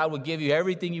and God will give you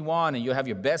everything you want and you'll have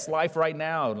your best life right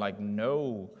now. Like,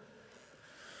 no.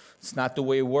 It's not the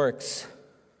way it works.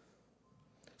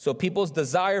 So people's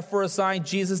desire for a sign,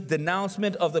 Jesus'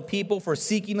 denouncement of the people for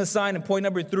seeking a sign. And point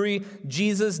number 3,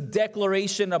 Jesus'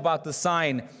 declaration about the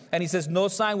sign. And He says, no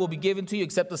sign will be given to you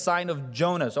except the sign of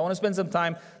Jonah. So I want to spend some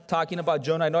time talking about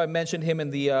Jonah. I know I mentioned him in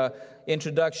the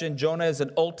introduction. Jonah is an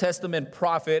Old Testament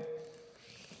prophet.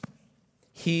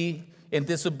 He, in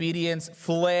disobedience,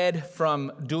 fled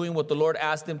from doing what the Lord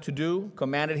asked him to do,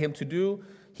 commanded him to do.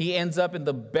 He ends up in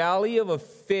the belly of a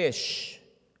fish.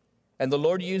 And the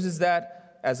Lord uses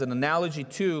that as an analogy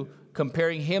to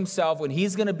comparing Himself when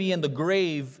He's going to be in the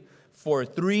grave for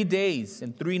 3 days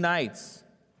and 3 nights.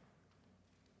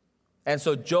 And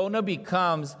so Jonah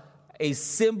becomes a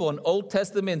symbol, an Old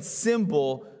Testament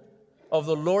symbol of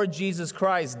the Lord Jesus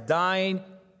Christ dying,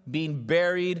 being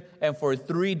buried, and for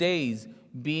 3 days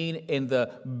being in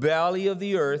the belly of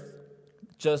the earth,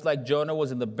 just like Jonah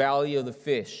was in the belly of the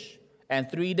fish. And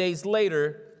 3 days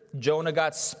later, Jonah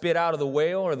got spit out of the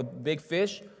whale or the big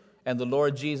fish, and the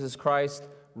Lord Jesus Christ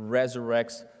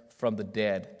resurrects from the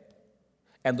dead.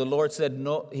 And the Lord said,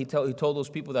 no, he told those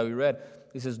people that we read,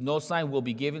 he says, no sign will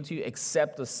be given to you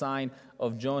except the sign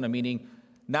of Jonah, meaning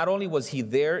not only was he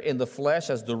there in the flesh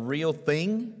as the real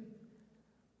thing,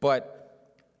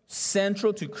 but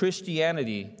central to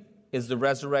Christianity is the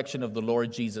resurrection of the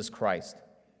Lord Jesus Christ.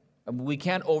 And we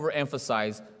can't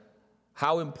overemphasize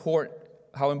how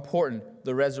important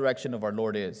the resurrection of our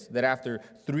Lord is. That after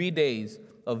 3 days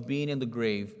of being in the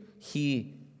grave,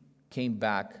 he came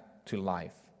back to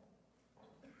life.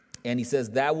 And he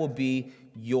says that will be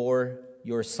your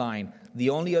sign. The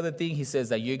only other thing he says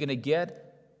that you're going to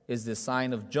get is the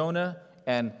sign of Jonah.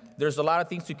 And there's a lot of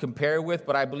things to compare with,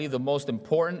 but I believe the most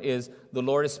important is the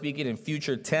Lord is speaking in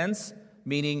future tense,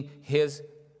 meaning his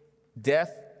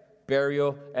death,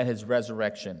 burial, and his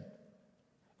resurrection.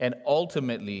 And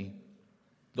ultimately,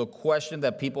 the question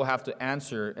that people have to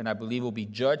answer, and I believe will be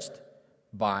judged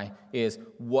by, is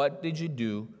what did you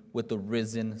do with the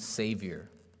risen Savior?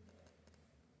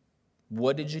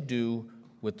 What did you do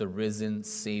with the risen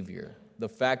Savior? The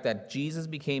fact that Jesus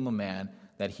became a man,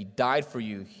 that he died for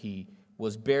you, he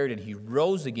was buried, and he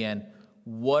rose again.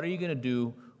 What are you going to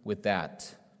do with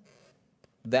that?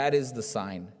 That is the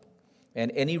sign.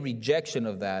 And any rejection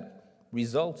of that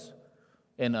results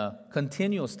in a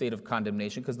continual state of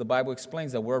condemnation, because the Bible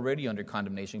explains that we're already under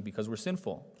condemnation because we're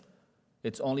sinful.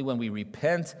 It's only when we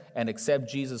repent and accept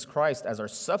Jesus Christ as our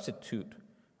substitute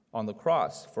on the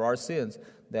cross for our sins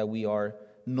that we are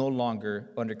no longer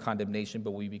under condemnation,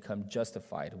 but we become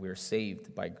justified. We are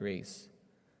saved by grace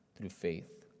through faith.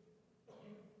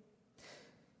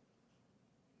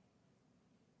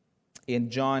 In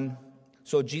John,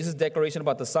 so Jesus' declaration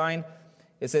about the sign,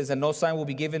 it says that no sign will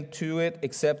be given to it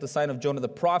except the sign of Jonah the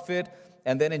prophet.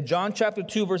 And then in John chapter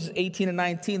 2, verses 18 and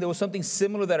 19, there was something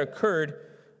similar that occurred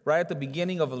right at the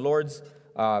beginning of the Lord's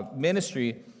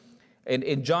ministry. And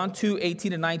in John 2,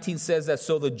 18 and 19 says that,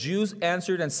 so the Jews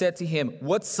answered and said to him,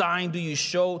 what sign do you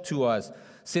show to us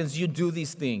since you do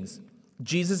these things?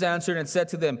 Jesus answered and said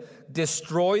to them,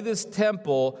 destroy this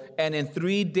temple, and in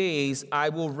 3 days I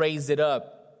will raise it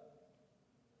up.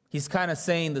 He's kind of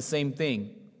saying the same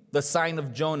thing. The sign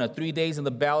of Jonah, 3 days in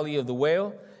the belly of the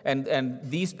whale. And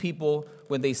these people,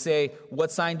 when they say,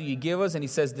 what sign do you give us? And he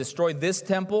says, destroy this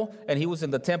temple. And he was in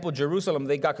the temple of Jerusalem.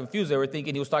 They got confused. They were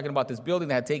thinking he was talking about this building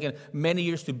that had taken many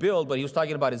years to build, but he was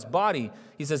talking about his body.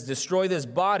 He says, destroy this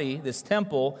body, this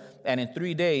temple, and in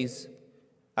 3 days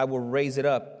I will raise it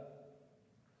up.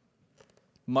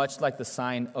 Much like the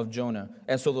sign of Jonah.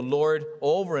 And so the Lord,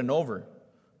 over and over,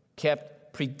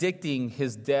 kept predicting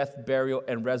his death, burial,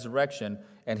 and resurrection.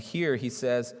 And here he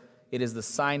says, it is the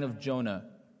sign of Jonah.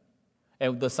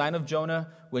 And the sign of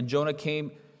Jonah, when Jonah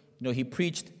came, he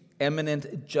preached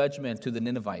imminent judgment to the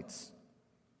Ninevites.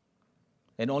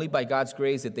 And only by God's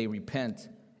grace did they repent,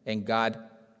 and God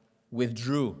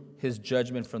withdrew his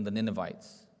judgment from the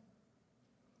Ninevites.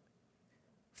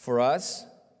 For us,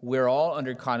 we're all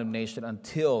under condemnation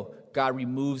until God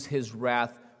removes his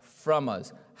wrath from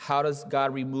us. How does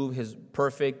God remove his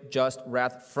perfect, just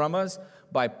wrath from us?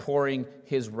 By pouring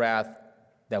his wrath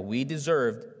that we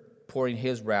deserved, pouring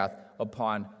his wrath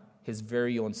upon his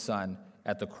very own son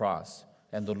at the cross.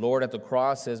 And the Lord at the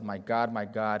cross says, my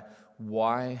God,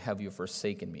 why have you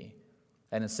forsaken me?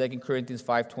 And in 2 Corinthians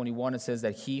 5:21, it says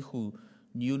that he who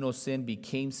knew no sin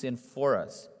became sin for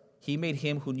us. He made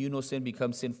him who knew no sin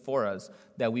become sin for us,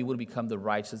 that we would become the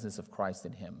righteousness of Christ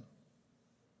in him.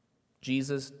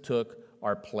 Jesus took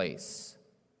our place.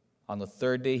 On the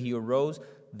third day he arose.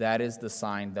 That is the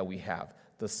sign that we have,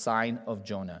 the sign of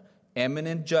Jonah.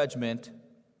 Imminent judgment,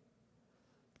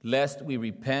 lest we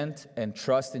repent and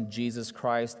trust in Jesus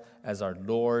Christ as our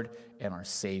Lord and our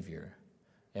Savior.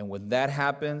 And when that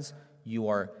happens, you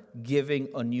are giving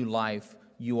a new life.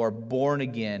 You are born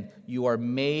again. You are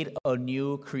made a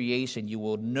new creation. You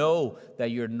will know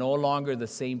that you're no longer the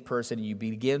same person. You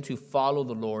begin to follow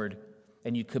the Lord,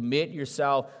 and you commit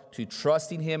yourself to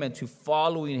trusting him and to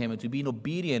following him and to being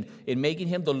obedient in making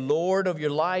him the Lord of your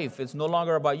life. It's no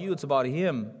longer about you, it's about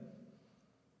him.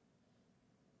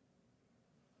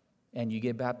 And you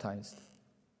get baptized.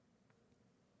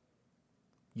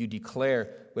 You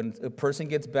declare, when a person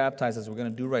gets baptized, as we're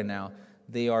going to do right now,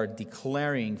 they are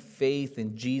declaring faith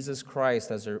in Jesus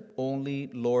Christ as their only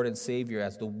Lord and Savior,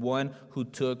 as the one who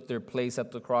took their place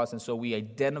at the cross. And so we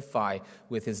identify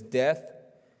with his death,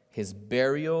 his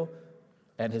burial,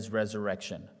 and his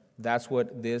resurrection. That's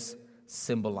what this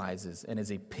symbolizes and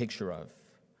is a picture of.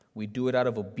 We do it out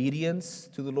of obedience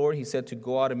to the Lord. He said to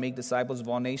go out and make disciples of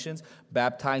all nations,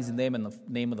 baptizing them in the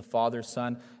name of the Father,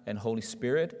 Son, and Holy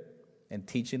Spirit, and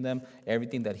teaching them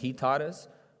everything that He taught us.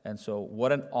 And so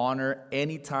what an honor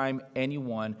anytime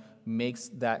anyone makes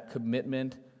that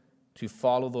commitment to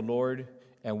follow the Lord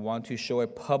and want to show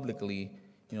it publicly,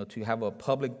 to have a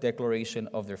public declaration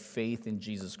of their faith in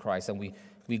Jesus Christ. And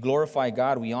we glorify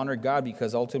God, we honor God,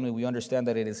 because ultimately we understand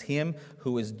that it is Him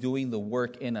who is doing the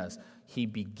work in us. He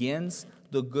begins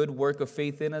the good work of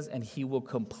faith in us, and He will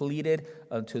complete it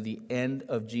until the end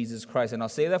of Jesus Christ. And I'll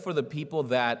say that for the people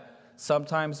that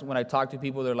sometimes when I talk to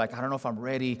people, they're like, I don't know if I'm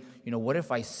ready. What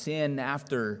if I sin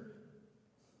after?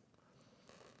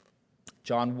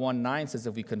 John 1:9 says,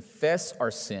 if we confess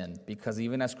our sin, because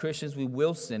even as Christians we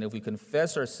will sin, if we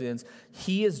confess our sins,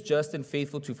 He is just and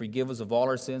faithful to forgive us of all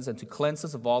our sins and to cleanse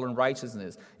us of all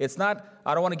unrighteousness. It's not,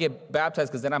 I don't want to get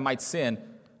baptized because then I might sin.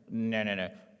 No.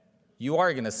 You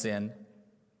are going to sin.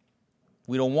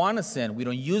 We don't want to sin. We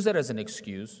don't use that as an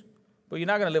excuse. But you're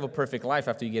not going to live a perfect life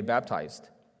after you get baptized.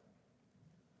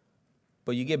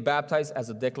 But you get baptized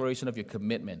as a declaration of your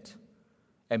commitment.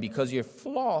 And because you're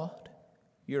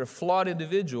a flawed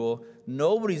individual,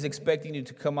 nobody's expecting you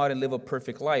to come out and live a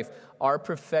perfect life. Our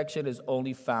perfection is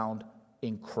only found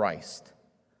in Christ.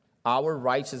 Our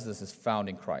righteousness is found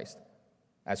in Christ.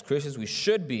 As Christians, we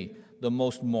should be the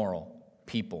most moral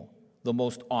people, the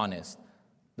most honest,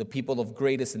 the people of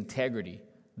greatest integrity,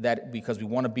 that because we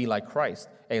want to be like Christ.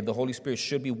 And the Holy Spirit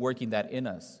should be working that in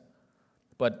us.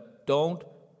 But don't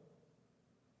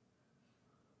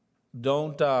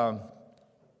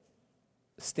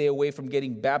stay away from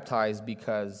getting baptized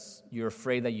because you're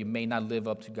afraid that you may not live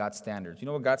up to God's standards. You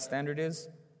know what God's standard is?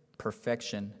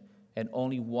 Perfection. And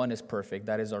only one is perfect.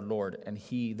 That is our Lord. And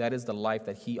that is the life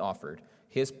that He offered.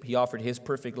 He offered His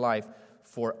perfect life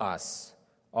for us.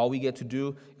 All we get to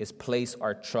do is place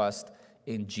our trust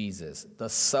in Jesus, the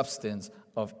substance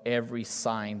of every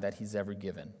sign that He's ever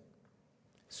given.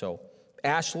 So,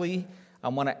 Ashley, I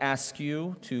want to ask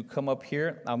you to come up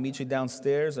here. I'll meet you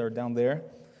downstairs or down there.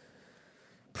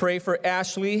 Pray for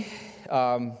Ashley.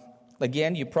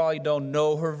 Again, you probably don't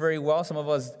know her very well. Some of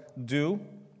us do.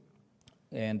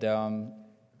 And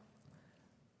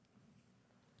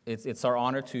it's our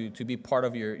honor to be part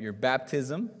of your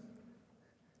baptism.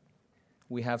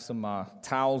 We have some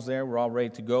towels there. We're all ready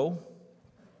to go.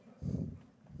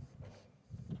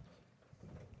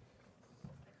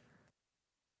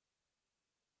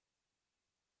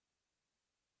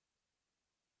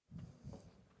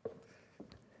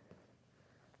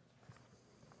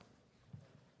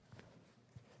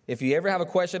 If you ever have a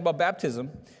question about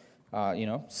baptism,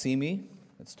 see me.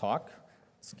 Let's talk.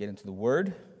 Let's get into the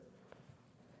Word.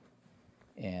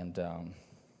 And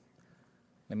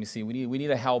let me see. We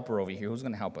need a helper over here. Who's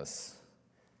going to help us?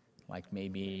 Like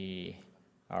maybe,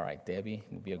 all right, Debbie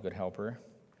will be a good helper.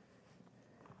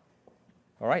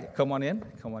 All right, come on in.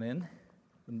 Come on in.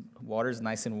 The water's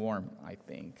nice and warm, I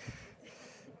think.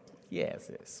 Yes,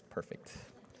 it's perfect.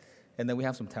 And then we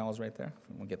have some towels right there.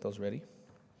 We'll get those ready.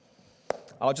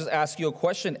 I'll just ask you a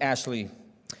question, Ashley.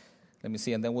 Let me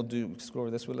see, and then we'll scroll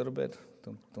over this way a little bit.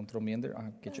 Don't throw me in there.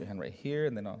 I'll get your hand right here,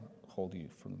 and then I'll hold you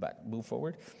from the back. Move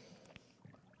forward.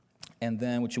 And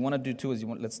then what you want to do too is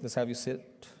let's have you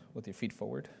sit with your feet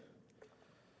forward.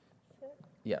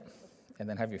 Yeah, and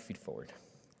then have your feet forward.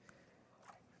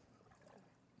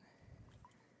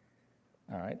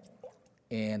 All right.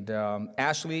 And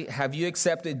Ashley, have you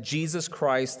accepted Jesus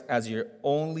Christ as your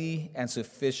only and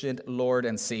sufficient Lord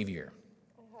and Savior?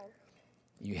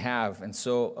 You have. And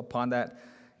so upon that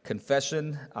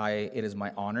confession, it is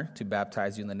my honor to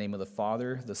baptize you in the name of the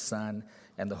Father, the Son,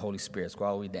 and the Holy Spirit. Let's go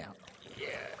all the way down. Yeah.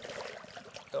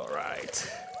 All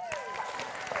right.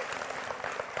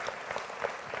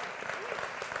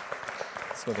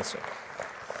 Let's go this way.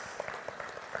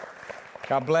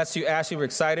 God bless you, Ashley. We're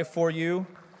excited for you.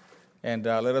 And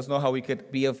let us know how we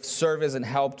could be of service and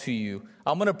help to you.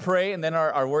 I'm going to pray, and then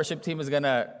our worship team is going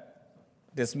to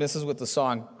dismiss us with the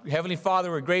song. Heavenly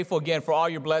Father, we're grateful again for all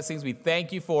your blessings. We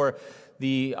thank you for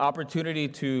the opportunity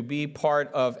to be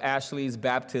part of Ashley's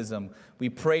baptism. We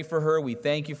pray for her. We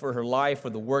thank you for her life, for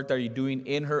the work that you're doing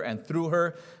in her and through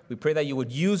her. We pray that you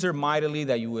would use her mightily,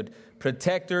 that you would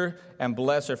protect her and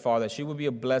bless her, Father, that she would be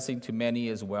a blessing to many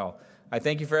as well. I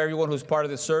thank you for everyone who's part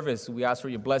of this service. We ask for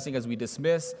your blessing as we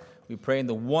dismiss. We pray in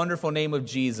the wonderful name of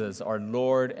Jesus, our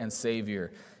Lord and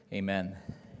Savior. Amen.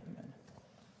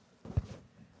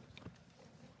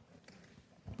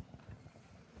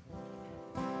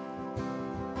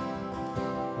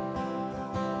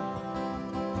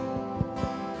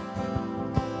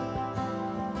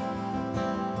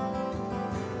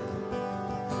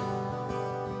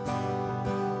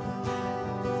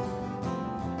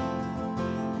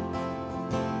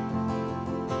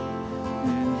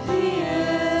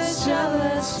 is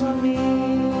jealous for me.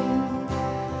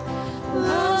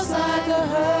 Love's like a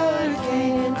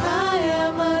hurricane, I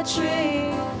am a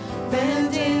tree,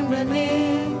 bending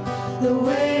beneath the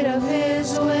weight of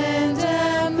his wind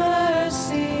and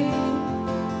mercy.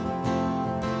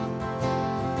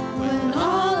 When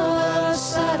all of a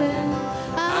sudden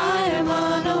I am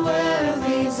unaware of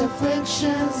these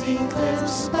afflictions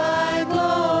eclipsed by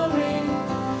glory,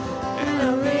 and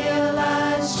I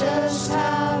realize just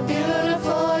how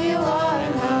beautiful you are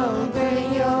and how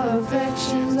great your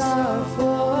affections are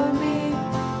for me.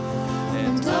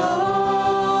 And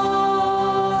oh,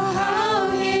 how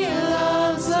he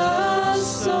loves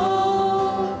us so.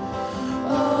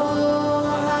 Oh,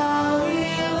 how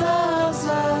he loves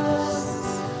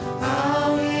us.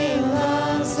 How he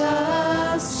loves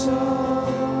us so.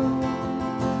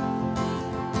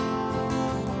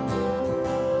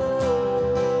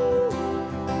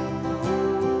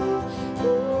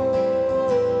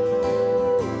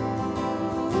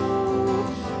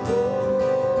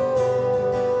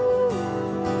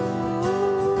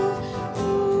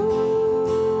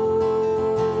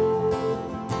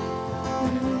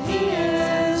 He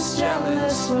is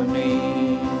jealous for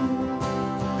me.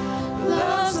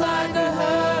 Love's like a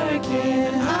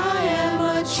hurricane, I am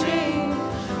a tree,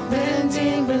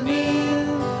 bending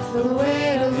beneath the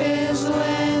weight of his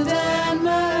wind and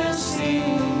mercy.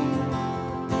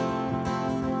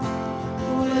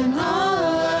 When all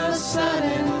of a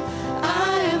sudden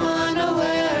I am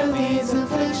unaware of these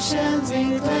afflictions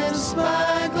eclipsed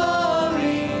by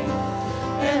glory,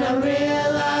 and I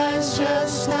realize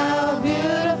just how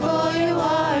beautiful you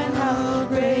are and how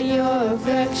great your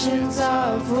affections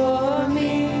are for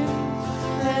me.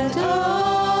 And oh,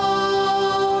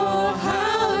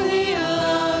 how he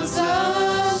loves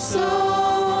us so.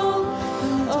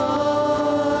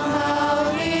 Oh,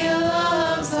 how he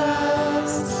loves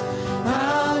us.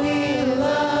 How he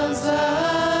loves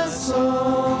us so.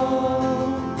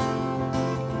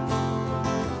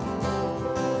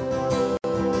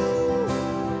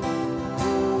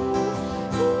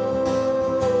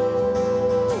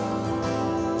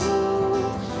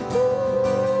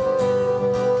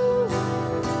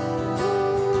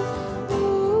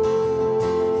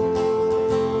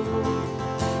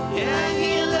 Yeah,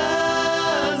 he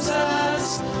loves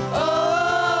us.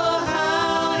 Oh,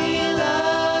 how he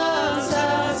loves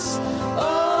us.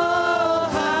 Oh,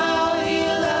 how he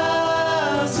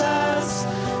loves us.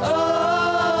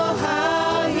 Oh,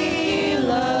 how he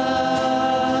loves.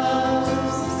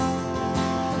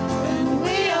 And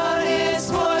we are his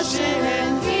portion,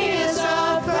 and he is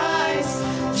our price,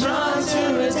 drawn to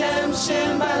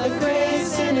redemption by the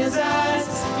grace in his eyes.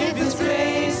 If his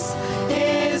grace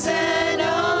is an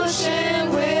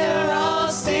ocean, we're all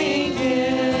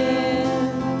sinking.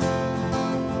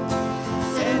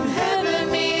 And heaven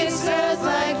meets earth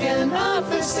like an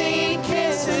unforeseen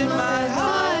kiss, and my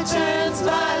heart turns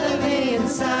violently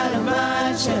inside of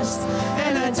my chest.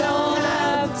 And I don't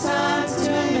have time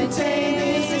to maintain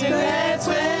these regrets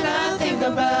when I think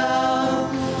about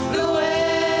the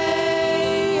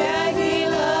way, yeah, he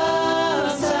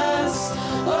loves us.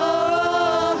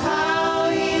 Oh, how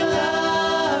he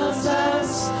loves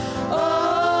us.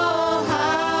 Oh,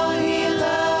 how he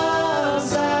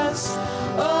loves us.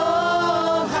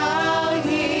 Oh, how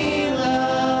he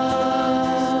loves.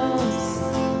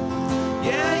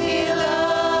 Yeah, he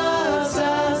loves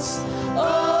us.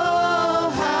 Oh,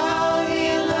 how he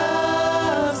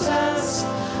loves us.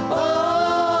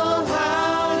 Oh,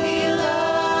 how he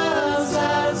loves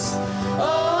us.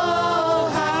 Oh,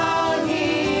 how he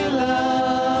loves.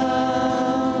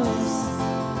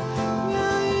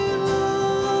 Yeah, he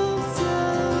loves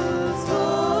us.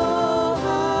 Oh,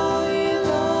 how he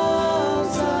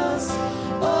loves us.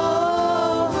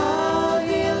 Oh, how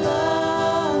he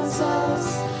loves us.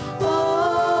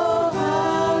 Oh,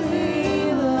 how he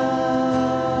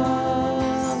loves.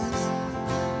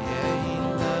 Yeah, he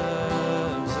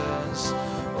loves us.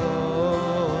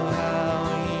 Oh, how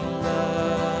he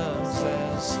loves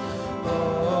us.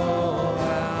 Oh,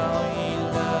 how he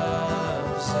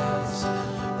loves us.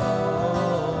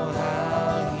 Oh,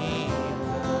 how he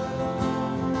loves.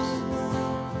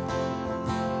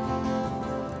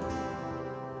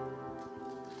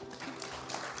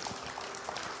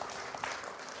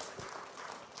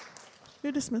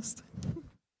 You're dismissed.